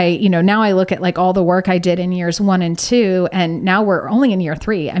I look at like all the work I did in years 1 and 2, and now we're only in year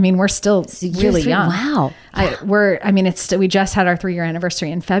 3. I mean, we're still really young. Wow. We just had our 3-year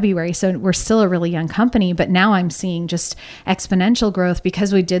anniversary in February, so we're still a really young company, but now I'm seeing just exponential growth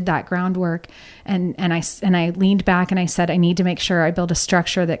because we did that groundwork. And I leaned back and I said, I need to make sure I build a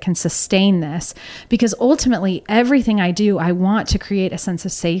structure that can sustain this, because ultimately everything I do, I want to create a sense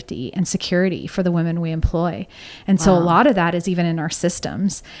of safety and security for the women we employ. And so a lot of that is even in our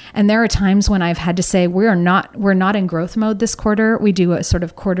systems. And there are times when I've had to say, we're not in growth mode this quarter. We do a sort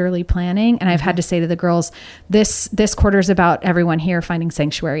of quarterly planning. And I've had to say to the girls, this quarter is about everyone here finding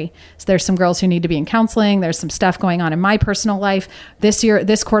sanctuary. So there's some girls who need to be in counseling. There's some stuff going on in my personal life.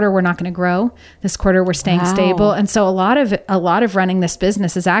 This quarter, we're not going to grow. This quarter, we're staying stable. And so a lot of running this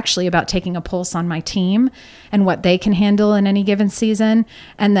business is actually about taking a pulse on my team and what they can handle in any given season.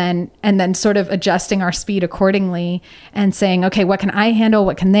 And then sort of adjusting our speed accordingly and saying, okay, what can I handle?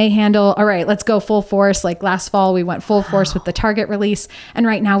 What can they handle? All right, let's go full force. Like last fall, we went full force with the Target release. And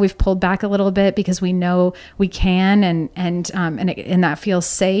right now we've pulled back a little bit because we know we can, and that feels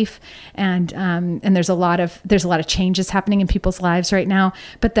safe. And there's a lot of changes happening in people's lives right now.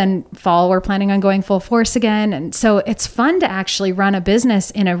 But then fall, we're planning on going full force again. And so it's fun to actually run a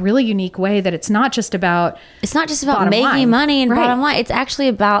business in a really unique way, that it's not just about making money and bottom line. It's actually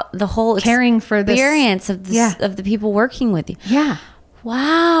about the whole caring for the experience of the people working with you. Yeah.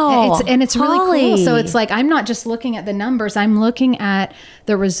 Wow. It's really cool. So it's like, I'm not just looking at the numbers, I'm looking at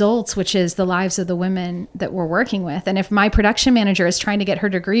the results, which is the lives of the women that we're working with. And if my production manager is trying to get her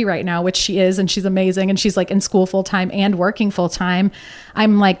degree right now, which she is, and she's amazing, and she's like in school full time and working full time,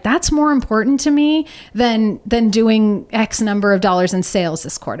 I'm like, that's more important to me than doing X number of dollars in sales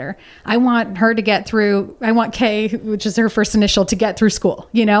this quarter. I want her to get through, I want Kay, which is her first initial, to get through school.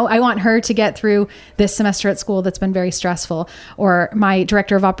 I want her to get through this semester at school that's been very stressful. Or my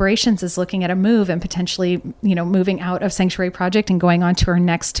director of operations is looking at a move and potentially, moving out of Sanctuary Project and going on to her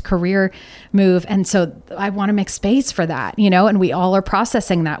next career move. And so I want to make space for that, and we all are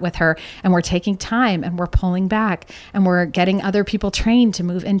processing that with her, and we're taking time and we're pulling back and we're getting other people trained to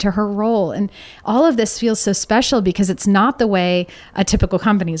move into her role. And all of this feels so special because it's not the way a typical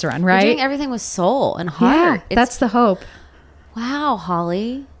company's run, right? You're doing everything with soul and heart. Yeah, that's the hope. Wow,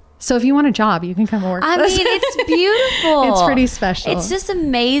 Holly. So if you want a job, you can come work with us. It's beautiful. It's pretty special. It's just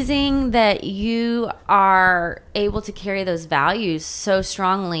amazing that you are able to carry those values so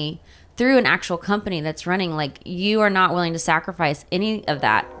strongly through an actual company that's running. Like, you are not willing to sacrifice any of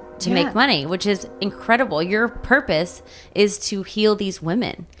that to make money, which is incredible. Your purpose is to heal these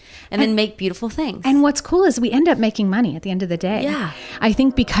women and then make beautiful things. And what's cool is we end up making money at the end of the day. Yeah. I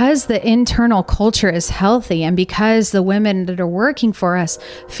think because the internal culture is healthy, and because the women that are working for us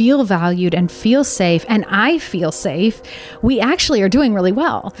feel valued and feel safe, and I feel safe, we actually are doing really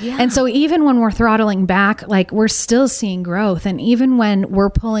well. Yeah. And so even when we're throttling back, like, we're still seeing growth. And even when we're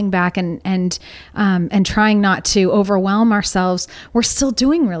pulling back and trying not to overwhelm ourselves, we're still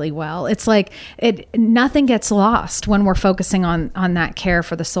doing really well. It's like nothing gets lost when we're focusing on that care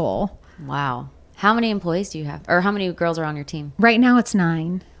for the soul. Wow. How many employees do you have? Or how many girls are on your team? Right now it's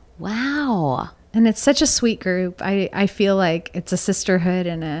 9. Wow. And it's such a sweet group. I feel like it's a sisterhood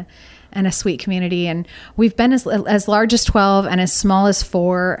and and a sweet community. And we've been as large as 12 and as small as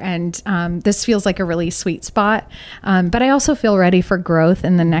 4. And this feels like a really sweet spot. But I also feel ready for growth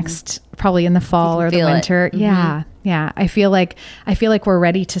in the next, probably in the fall or the winter. Yeah. Yeah. I feel like we're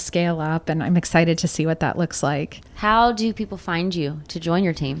ready to scale up, and I'm excited to see what that looks like. How do people find you to join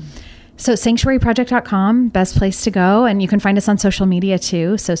your team? So sanctuaryproject.com, best place to go. And you can find us on social media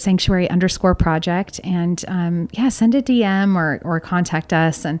too. So sanctuary_project. And send a DM or contact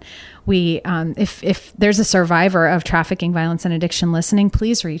us. And we, if there's a survivor of trafficking, violence, and addiction listening,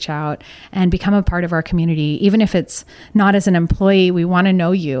 please reach out and become a part of our community. Even if it's not as an employee, we want to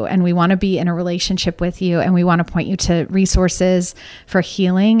know you, and we want to be in a relationship with you, and we want to point you to resources for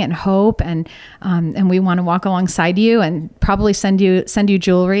healing and hope. And we want to walk alongside you and probably send you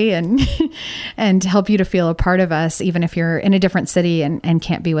jewelry and and help you to feel a part of us, even if you're in a different city and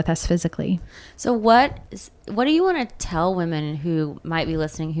can't be with us physically. So what do you want to tell women who might be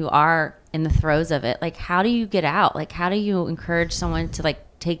listening who are in the throes of it? Like, how do you get out? Like, how do you encourage someone to like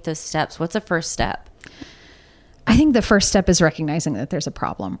take those steps? What's the first step? I think the first step is recognizing that there's a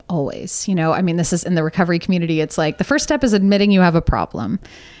problem always. This is in the recovery community. It's like the first step is admitting you have a problem.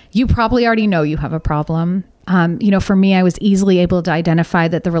 You probably already know you have a problem. For me, I was easily able to identify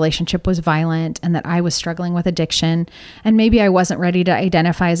that the relationship was violent and that I was struggling with addiction. And maybe I wasn't ready to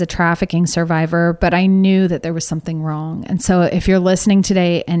identify as a trafficking survivor, but I knew that there was something wrong. And so if you're listening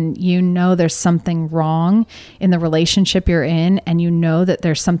today and you know there's something wrong in the relationship you're in, and you know that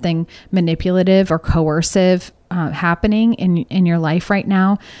there's something manipulative or coercive happening in your life right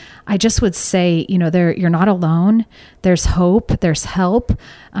now, I just would say, you're not alone. There's hope. There's help.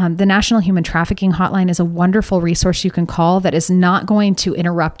 The National Human Trafficking Hotline is a wonderful resource you can call that is not going to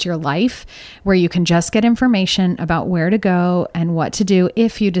interrupt your life, where you can just get information about where to go and what to do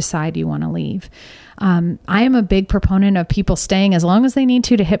if you decide you want to leave. I am a big proponent of people staying as long as they need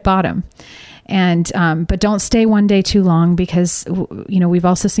to hit bottom. And, but don't stay one day too long, because, we've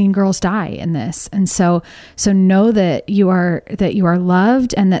also seen girls die in this. And so know that you are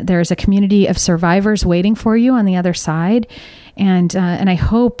loved, and that there's a community of survivors waiting for you on the other side. And I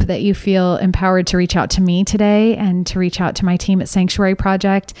hope that you feel empowered to reach out to me today, and to reach out to my team at Sanctuary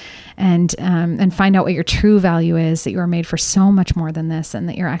Project, and find out what your true value is, that you are made for so much more than this, and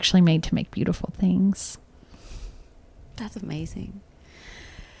that you're actually made to make beautiful things. That's amazing.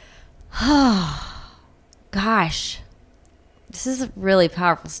 Oh, gosh. This is really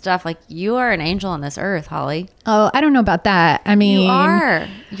powerful stuff. Like, you are an angel on this earth, Holly. Oh, I don't know about that. I mean, you are.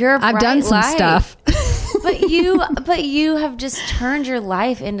 You're a bright I've done some light. stuff. but you have just turned your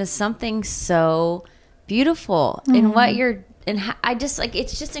life into something so beautiful in what you're, and I just like,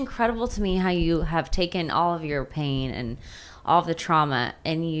 it's just incredible to me how you have taken all of your pain and all of the trauma,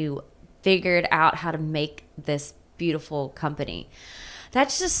 and you figured out how to make this beautiful company.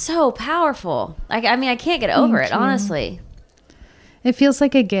 That's just so powerful. Like, I mean, I can't get over it, honestly. It feels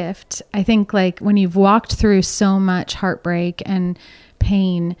like a gift. I think, like, when you've walked through so much heartbreak and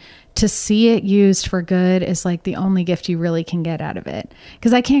pain, to see it used for good is like the only gift you really can get out of it.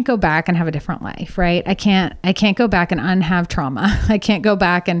 Because I can't go back and have a different life, right? I can't go back and unhave trauma. I can't go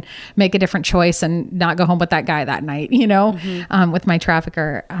back and make a different choice and not go home with that guy that night, with my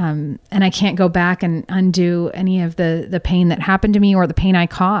trafficker. And I can't go back and undo any of the pain that happened to me or the pain I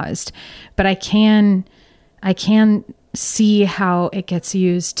caused. But I can see how it gets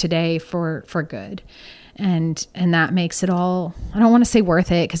used today for good. And that makes it all, I don't want to say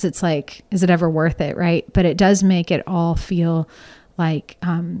worth it, because it's like, is it ever worth it? Right. But it does make it all feel like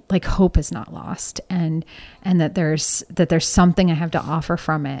hope is not lost, and that there's something I have to offer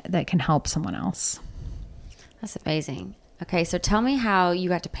from it that can help someone else. That's amazing. Okay, so tell me how you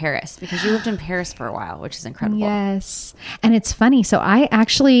got to Paris, because you lived in Paris for a while, which is incredible. Yes. And it's funny. So I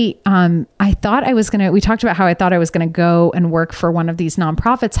actually, we talked about how I thought I was going to go and work for one of these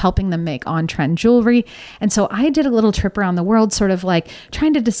nonprofits, helping them make on-trend jewelry. And so I did a little trip around the world, sort of like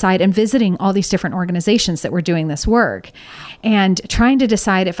trying to decide and visiting all these different organizations that were doing this work, and trying to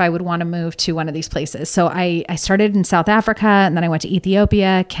decide if I would want to move to one of these places. So I started in South Africa, and then I went to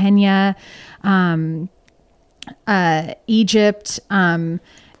Ethiopia, Kenya, Egypt, and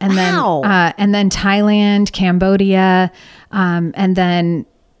then Thailand, Cambodia, and then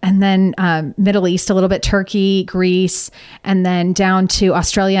Middle East a little bit, Turkey, Greece, and then down to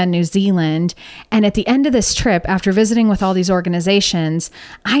Australia and New Zealand. And at the end of this trip, after visiting with all these organizations,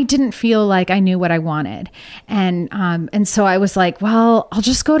 I didn't feel like I knew what I wanted. And so I was like, well, I'll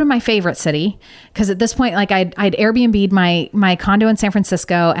just go to my favorite city. Because at this point, like I'd Airbnb'd my condo in San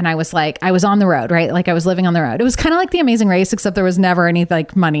Francisco, and I was on the road, right? Like I was living on the road. It was kind of like The Amazing Race, except there was never any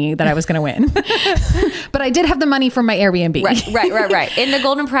like money that I was going to win. But I did have the money from my Airbnb. Right. In the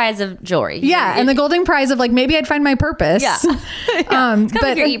Golden Prize prize of jewelry. Yeah, and the golden prize of like maybe I'd find my purpose. Yeah. It's kind of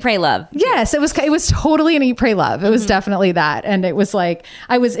like your eat, pray, love. Yes, it was totally an eat, pray, love. It was definitely that. And it was like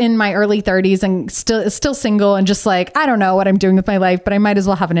I was in my early 30s and still single and just like I don't know what I'm doing with my life, but I might as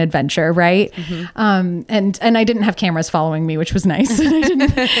well have an adventure, right? And I didn't have cameras following me, which was nice.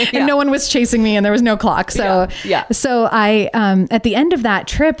 And no one was chasing me and there was no clock. So so I at the end of that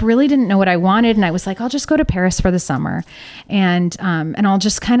trip really didn't know what I wanted, and I was like, I'll just go to Paris for the summer, and I'll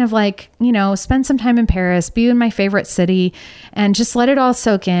just kind of like, you know, spend some time in Paris, be in my favorite city, and just let it all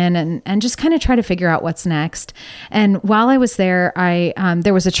soak in, and just kind of try to figure out what's next. And while I was there,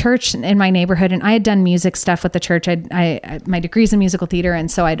 there was a church in my neighborhood, and I had done music stuff with the church. My degree's in musical theater, and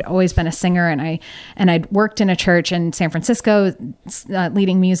so I'd always been a singer, and I'd worked in a church in San Francisco,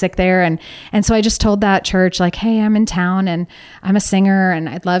 leading music there, and so I just told that church like, hey, I'm in town and I'm a singer, and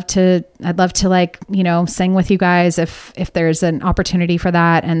I'd love to like, you know, sing with you guys if there's an opportunity for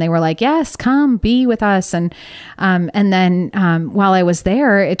that. And they were like, yes, come be with us. And then while I was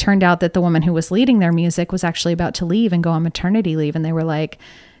there, it turned out that the woman who was leading their music was actually about to leave and go on maternity leave. And they were like,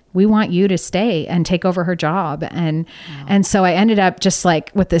 we want you to stay and take over her job. And so I ended up just like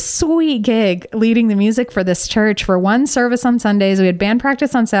with this sweet gig leading the music for this church for one service on Sundays. We had band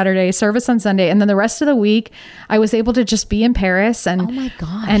practice on Saturday, service on Sunday. And then the rest of the week I was able to just be in Paris and, oh my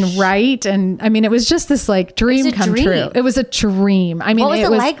gosh, and write. And I mean, it was just this like dream come true. It was a dream. I mean, what was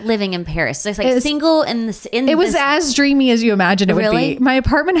it like living in Paris? It's like single it was as dreamy as you imagine it would be. My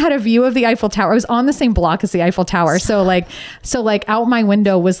apartment had a view of the Eiffel Tower. I was on the same block as the Eiffel Tower. So like out my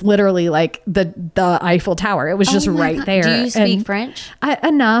window was literally like the Eiffel Tower. It was just right there. Do you speak French?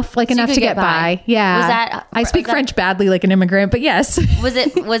 Enough to get by. Yeah. Was that? I speak French badly like an immigrant, but yes. Was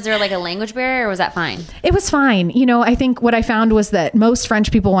there like a language barrier, or was that fine? It was fine. You know, I think what I found was that most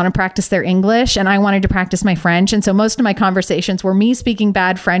French people want to practice their English, and I wanted to practice my French. And so most of my conversations were me speaking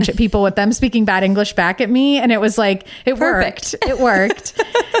bad French at people with them speaking bad English back at me. And it was like, it worked. It worked.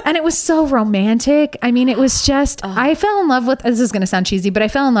 And it was so romantic. I mean, it was just, I fell in love with, this is going to sound cheesy, but I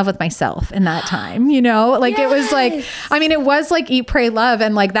fell in love with myself in that time, you know, like it was like, I mean, it was like eat, pray, love.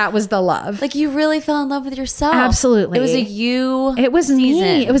 And like, that was the love. Like you really fell in love with yourself. Absolutely. It was it was season.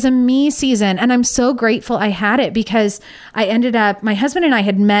 Me. It was a me season. And I'm so grateful I had it, because I ended up, my husband and I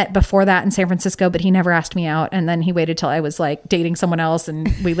had met before that in San Francisco, but he never asked me out. And then he waited till I was like dating someone else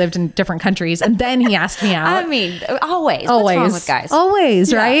and we lived in different countries. And then he asked me out. I mean, always. What's wrong with guys?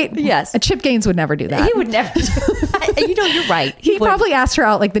 Always, right? Yes. Chip Gaines would never do that. He would never do that. You know, you're right. He probably asked her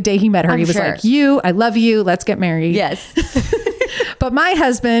out like the day he met her. He was like, I love you. Let's get married. Yes. But my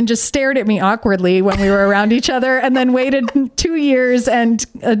husband just stared at me awkwardly when we were around each other, and then waited 2 years and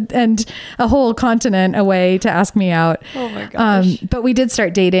a whole continent away to ask me out. Oh my gosh. But we did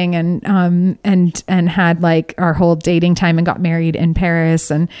start dating and had like our whole dating time and got married in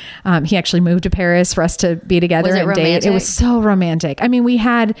Paris. And he actually moved to Paris for us to be together and date. It was so romantic. I mean, we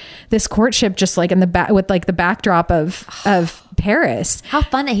had this courtship just like in the back with like the backdrop of Paris. How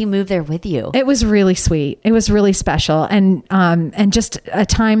fun that he moved there with you. It was really sweet. It was really special. And just a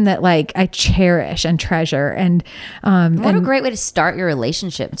time that like I cherish and treasure. And what a great way to start your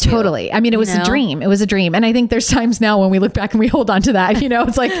relationship too. Totally. I mean, it was a dream. It was a dream. And I think there's times now when we look back and we hold on to that, you know,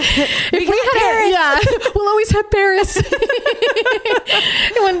 it's like, if we had Paris. We'll always have Paris.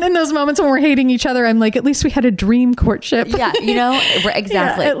 In those moments when we're hating each other, I'm like, at least we had a dream courtship. Yeah. You know,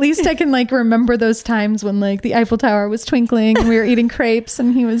 exactly. Yeah, at least I can like remember those times when like the Eiffel Tower was twinkling and we were eating crepes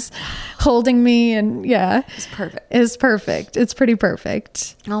and he was holding me, and it's perfect. It's perfect. It's pretty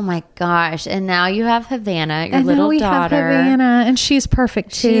perfect. Oh my gosh. And now you have Havana, your little daughter. Have Havana, and she's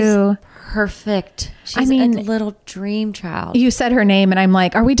perfect too. Perfect. She's a little dream child. You said her name and I'm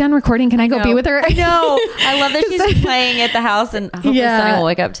like, are we done recording? Can I go be with her? I know. I love that she's playing at the house, and hopefully Sonny will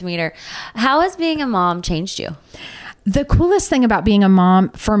wake up to meet her. How has being a mom changed you? The coolest thing about being a mom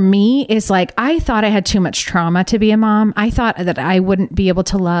for me is like, I thought I had too much trauma to be a mom. I thought that I wouldn't be able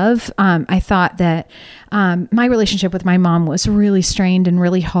to love. I thought that my relationship with my mom was really strained and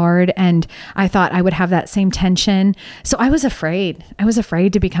really hard. And I thought I would have that same tension. So I was afraid. I was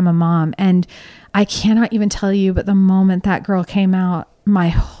afraid to become a mom. And I cannot even tell you, but the moment that girl came out, my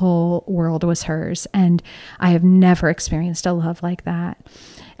whole world was hers. And I have never experienced a love like that.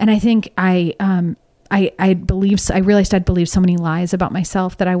 And I think I realized I'd believed so many lies about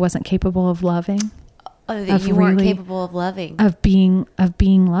myself that I wasn't capable of loving. That you weren't capable of loving. Of being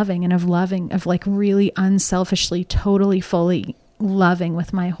loving and of loving, of like really unselfishly, totally, fully loving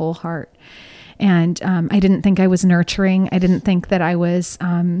with my whole heart. And I didn't think I was nurturing. I didn't think that I was,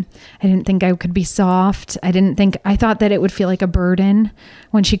 I didn't think I could be soft. I thought that it would feel like a burden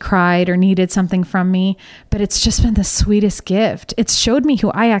when she cried or needed something from me. But it's just been the sweetest gift. It's showed me who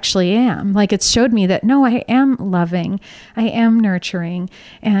I actually am. Like, it's showed me that, no, I am loving. I am nurturing.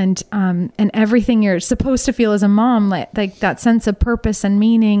 And everything you're supposed to feel as a mom, like that sense of purpose and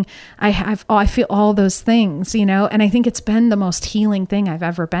meaning, I feel all those things, you know, and I think it's been the most healing thing I've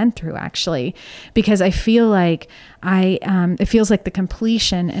ever been through, actually, because I feel like it feels like the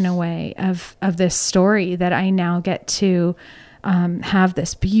completion in a way of this story that I now get to have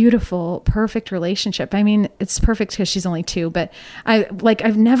this beautiful, perfect relationship. I mean, it's perfect because she's only 2, but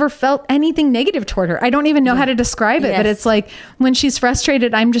I've never felt anything negative toward her. I don't even know how to describe it, but it's like when she's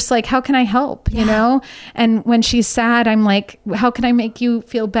frustrated, I'm just like, how can I help? You know? And when she's sad, I'm like, how can I make you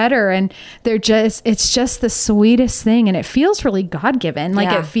feel better? And it's just the sweetest thing. And it feels really God-given.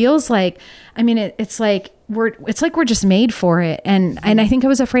 Like it feels like, I mean, it's like we're just made for it. And I think I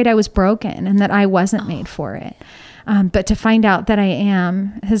was afraid I was broken and that I wasn't made for it. But to find out that I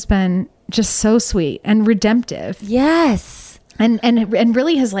am has been just so sweet and redemptive. Yes. And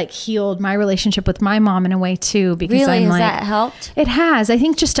really has like healed my relationship with my mom in a way too, because really, has that helped? It has. I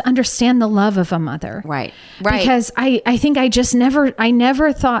think just to understand the love of a mother. Right. Because I think I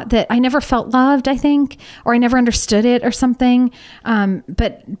never thought that I never felt loved, I think, or I never understood it or something.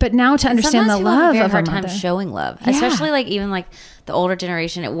 But now to understand the love of a mother. Time showing love, especially like even like the older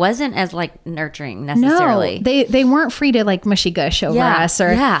generation, it wasn't as like nurturing necessarily. No, they weren't free to like mushy gush over us.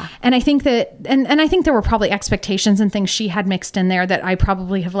 And I think that, and I think there were probably expectations and things she had mixed in there that I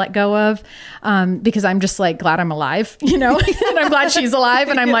probably have let go of, because I'm just like glad I'm alive, you know, and I'm glad she's alive,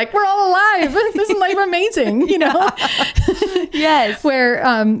 and I'm like, we're all alive. Isn't life amazing? You know? Yes.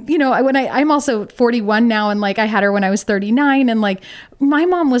 Where, you know, I'm also 41 now, and like I had her when I was 39, and like my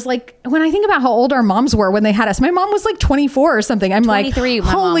mom was like, when I think about how old our moms were when they had us, my mom was like 24 or something. I'm 23, like,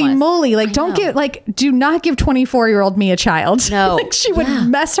 holy moly. Like, do not give 24-year-old me a child. No. Like, she would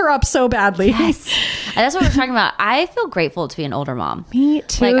mess her up so badly. Yes. And that's what we're talking about. I feel grateful to be an older mom. Me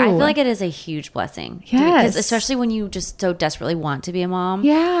too. Like, I feel like it is a huge blessing. Yes. Especially when you just so desperately want to be a mom.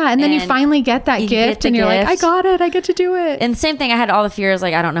 Yeah. And then you finally get that gift and you're like, I got it. I get to do it. And the same thing, I had all the fears,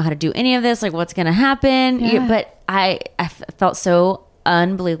 like, I don't know how to do any of this. Like, what's going to happen? Yeah. But I felt so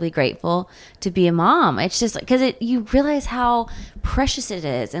unbelievably grateful to be a mom. It's just like, because you realize how precious it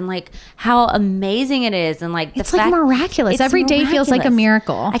is and like how amazing it is, and like it's like miraculous. Every day feels like a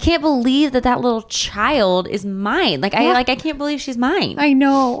miracle. I can't believe that little child is mine. Like I can't believe she's mine. I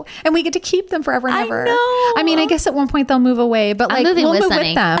know, and we get to keep them forever and ever. I know. I mean, I guess at one point they'll move away, but like we'll move with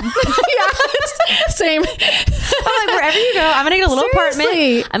them. Same. I'm like, wherever you go, I'm gonna get a little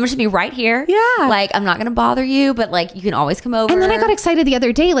apartment. I'm just gonna be right here. Yeah. Like, I'm not gonna bother you, but like you can always come over. And then I got excited the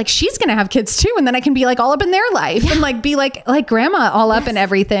other day, like she's gonna have kids too, and then I can be like all up in their life and like be like grandma all up in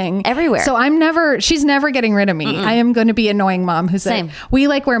everything everywhere. So she's never getting rid of me. I am going to be annoying mom who's we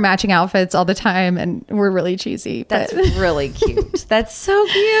like wear matching outfits all the time, and we're really cheesy. That's really cute. That's so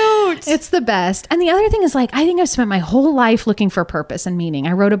cute. It's the best. And the other thing is, like, I think I've spent my whole life looking for purpose and meaning.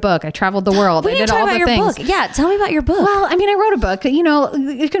 I wrote a book. I traveled the world. I did all the things. Book. Yeah, tell me about your book. Well, I mean, I wrote a book. You know,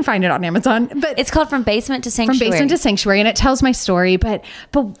 you can find it on Amazon, but it's called From Basement to Sanctuary. From Basement to Sanctuary, and it tells my story. But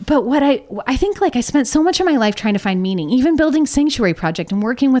what I think, like, I spent so much of my life trying to find meaning, even building Sanctuary Project and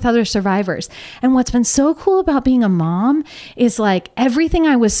working with other survivors. And what's been so cool about being a mom is like everything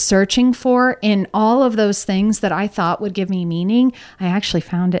I was searching for in all of those things that I thought would give me meaning, I actually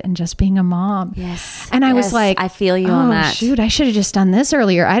found it in just being a mom. Yes. And I was like, I feel you on that. Shoot, I should have just done this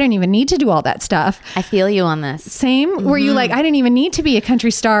earlier. I didn't even need to do all that stuff. I feel you on this. Same? Were you like, I didn't even need to be a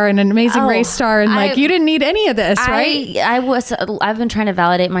country star and an Amazing Race star, and like you didn't need any of this, right? I've been trying to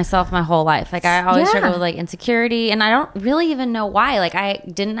validate myself my whole life. Like I always struggle with like insecurity, and I don't really even know why. Like I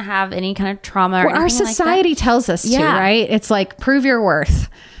didn't have any kind of trauma or anything our society like that. Tells us to, right? It's like, prove your worth.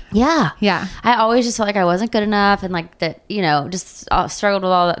 Yeah. Yeah. I always just felt like I wasn't good enough, and like that, you know, just struggled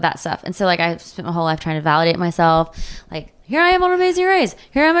with all that stuff. And so like I spent my whole life trying to validate myself. Like, here I am on Amazing Race.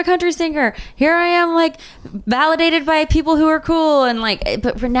 Here I'm a country singer. Here I am, like, validated by people who are cool. And like,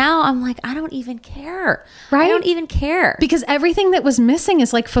 but for now, I'm like, I don't even care. Right? I don't even care. Because everything that was missing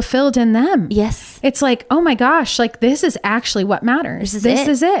is like fulfilled in them. Yes. It's like, oh my gosh, like this is actually what matters. This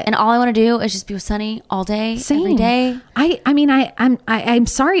is it. And all I want to do is just be with Sunny all day, every day. I mean, I'm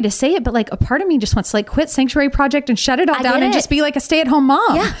sorry to say it, but like a part of me just wants to like quit Sanctuary Project and shut it all down and just be like a stay-at-home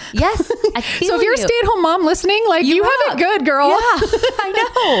mom. Yeah. Yes. I feel So if you're a you. stay-at-home mom listening, like you have it good, girl. Yeah,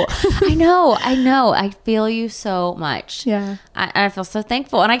 I know. I feel you so much. Yeah. I feel so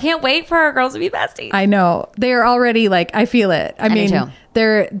thankful, and I can't wait for our girls to be besties. I know. They're already like, I feel it. I do mean, too.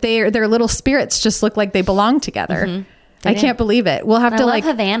 their little spirits just look like they belong together. I can't believe it. We'll have I to love like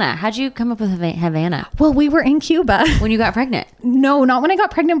Havana. How'd you come up with Havana well, we were in Cuba. when you got pregnant? No, not when I got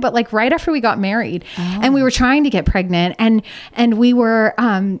pregnant, but like right after we got married, and we were trying to get pregnant, and we were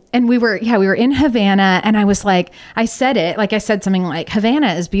in Havana, and I was like, I said something like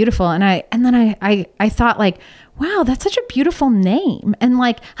Havana is beautiful, and then I thought like, wow, that's such a beautiful name, and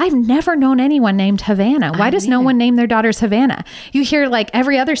like I've never known anyone named Havana. Why does no one name their daughters Havana? You hear like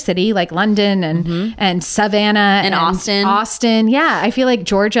every other city, like London and Savannah And Austin. Yeah, I feel like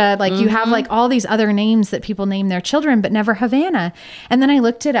Georgia, like you have like all these other names that people name their children, but never Havana. And then I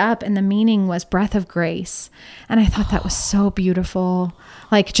looked it up, and the meaning was breath of grace, and I thought that was so beautiful.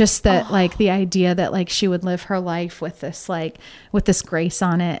 Like just that, like the idea that like she would live her life with this grace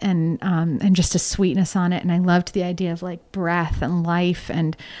on it, and just a sweetness on it. And I loved the idea of like breath and life,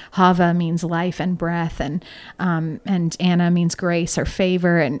 and Hava means life and breath, and Anna means grace or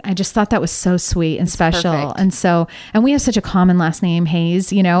favor. And I just thought that was so sweet and special. Perfect. And we have such a common last name,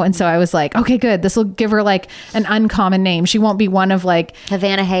 Hayes, and so I was like, okay, good. This will give her like an uncommon name. She won't be one of like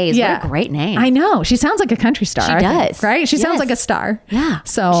Havana Hayes. Yeah. What a great name. I know. She sounds like a country star. She I think, does. right? She sounds Yes. like a star. Yeah.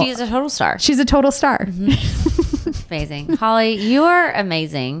 So she's a total star. she's a total star. Amazing. Holly, you are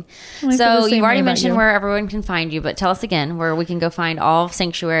amazing. I feel the So same you've way already about mentioned you. where everyone can find you, but tell us again where we can go find all of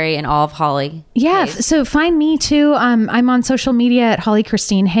Sanctuary and all of Holly. Yeah. Hayes. So find me too. I'm on social media at Holly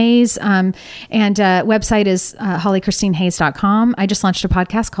Christine Hayes. And website is hollychristinehayes.com. I just launched a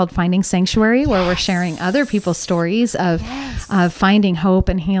podcast called Finding Sanctuary, where we're sharing other people's stories of finding hope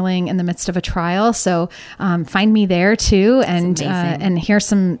and healing in the midst of a trial. So find me there too, and hear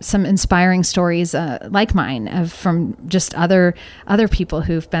some inspiring stories like mine from just other people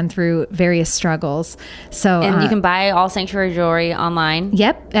who've been through various struggles. So And you can buy all Sanctuary jewelry online.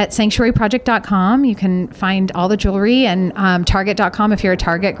 Yep, at sanctuaryproject.com. You can find all the jewelry, and target.com if you're a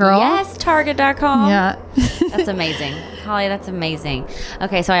Target girl. Yes, Target.com. Yeah. That's amazing. Holly, that's amazing.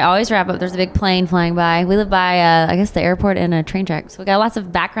 Okay, so I always wrap up. There's a big plane flying by. We live by, I guess, the airport and a train track. So we got lots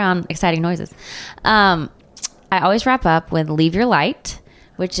of background exciting noises. I always wrap up with Leave Your Light,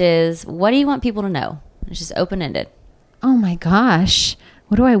 which is, what do you want people to know? It's just open-ended. Oh my gosh.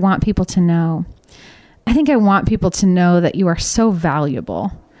 What do I want people to know? I think I want people to know that you are so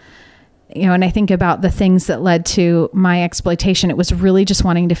valuable. And I think about the things that led to my exploitation. It was really just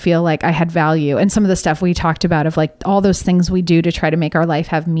wanting to feel like I had value, and some of the stuff we talked about of like all those things we do to try to make our life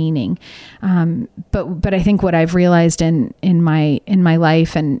have meaning. But I think what I've realized in my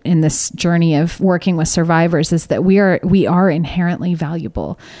life and in this journey of working with survivors is that we are inherently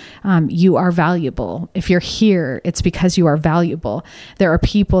valuable. You are valuable. If you're here, it's because you are valuable. There are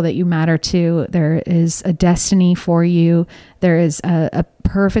people that you matter to. There is a destiny for you. There is a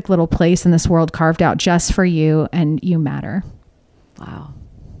perfect little place in this world carved out just for you, and you matter. Wow.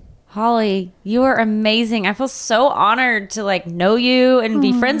 Holly, you are amazing. I feel so honored to like know you and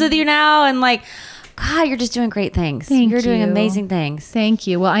be friends with you now. And like, God, you're just doing great things. You're doing amazing things. Thank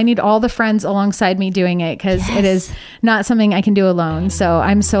you. Well, I need all the friends alongside me doing it, because it is not something I can do alone. So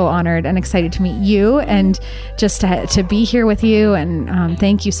I'm so honored and excited to meet you, and just to be here with you. And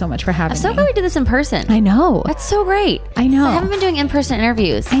thank you so much for having I'm so me. glad we did this in person. I know. That's so great. I know. I haven't been doing in-person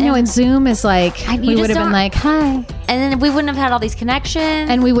interviews. I know. And Zoom is like, you we just would have been don't- like, hi. And then we wouldn't have had all these connections.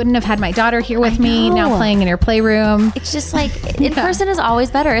 And we wouldn't have had my daughter here with me know. now playing in her playroom. It's just like in person is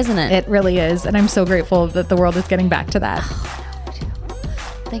always better, isn't it? It really is. And I'm so grateful that the world is getting back to that.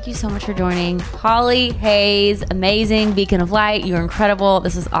 Thank you so much for joining. Holly Hayes, amazing beacon of light. You're incredible.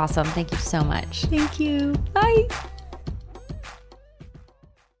 This is awesome. Thank you so much. Thank you. Bye.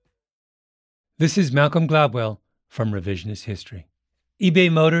 This is Malcolm Gladwell from Revisionist History.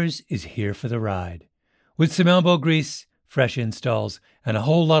 eBay Motors is here for the ride. With some elbow grease, fresh installs, and a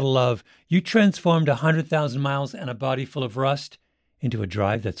whole lot of love, you transformed 100,000 miles and a body full of rust into a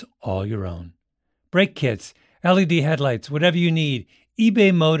drive that's all your own. Brake kits, LED headlights, whatever you need,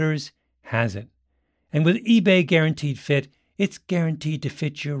 eBay Motors has it. And with eBay Guaranteed Fit, it's guaranteed to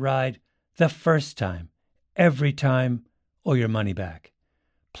fit your ride the first time, every time, or your money back.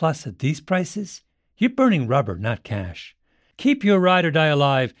 Plus, at these prices, you're burning rubber, not cash. Keep your ride or die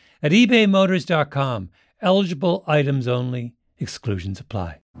alive at ebaymotors.com. Eligible items only. Exclusions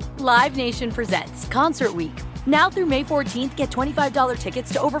apply. Live Nation presents Concert Week. Now through May 14th, get $25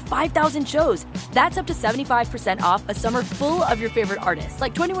 tickets to over 5,000 shows. That's up to 75% off a summer full of your favorite artists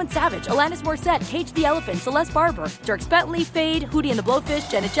like 21 Savage, Alanis Morissette, Cage the Elephant, Celeste Barber, Dierks Bentley, Fade, Hootie and the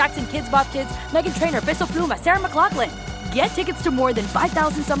Blowfish, Janet Jackson, Kidz Bop Kids, Meghan Trainor, Peso Pluma, Sarah McLachlan. Get tickets to more than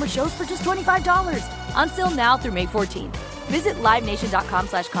 5,000 summer shows for just $25. Until now through May 14th. Visit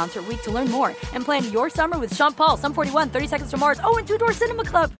LiveNation.com/Concert Week to learn more and plan your summer with Sean Paul, Sum 41, 30 Seconds to Mars, and Two Door Cinema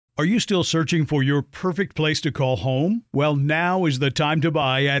Club. Are you still searching for your perfect place to call home? Well, now is the time to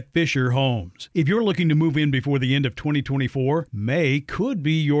buy at Fisher Homes. If you're looking to move in before the end of 2024, May could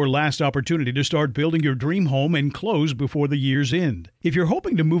be your last opportunity to start building your dream home and close before the year's end. If you're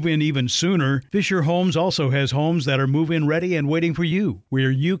hoping to move in even sooner, Fisher Homes also has homes that are move-in ready and waiting for you,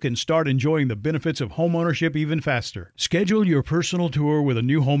 where you can start enjoying the benefits of homeownership even faster. Schedule your personal tour with a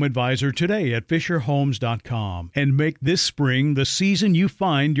new home advisor today at FisherHomes.com and make this spring the season you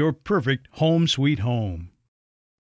find your perfect home sweet home.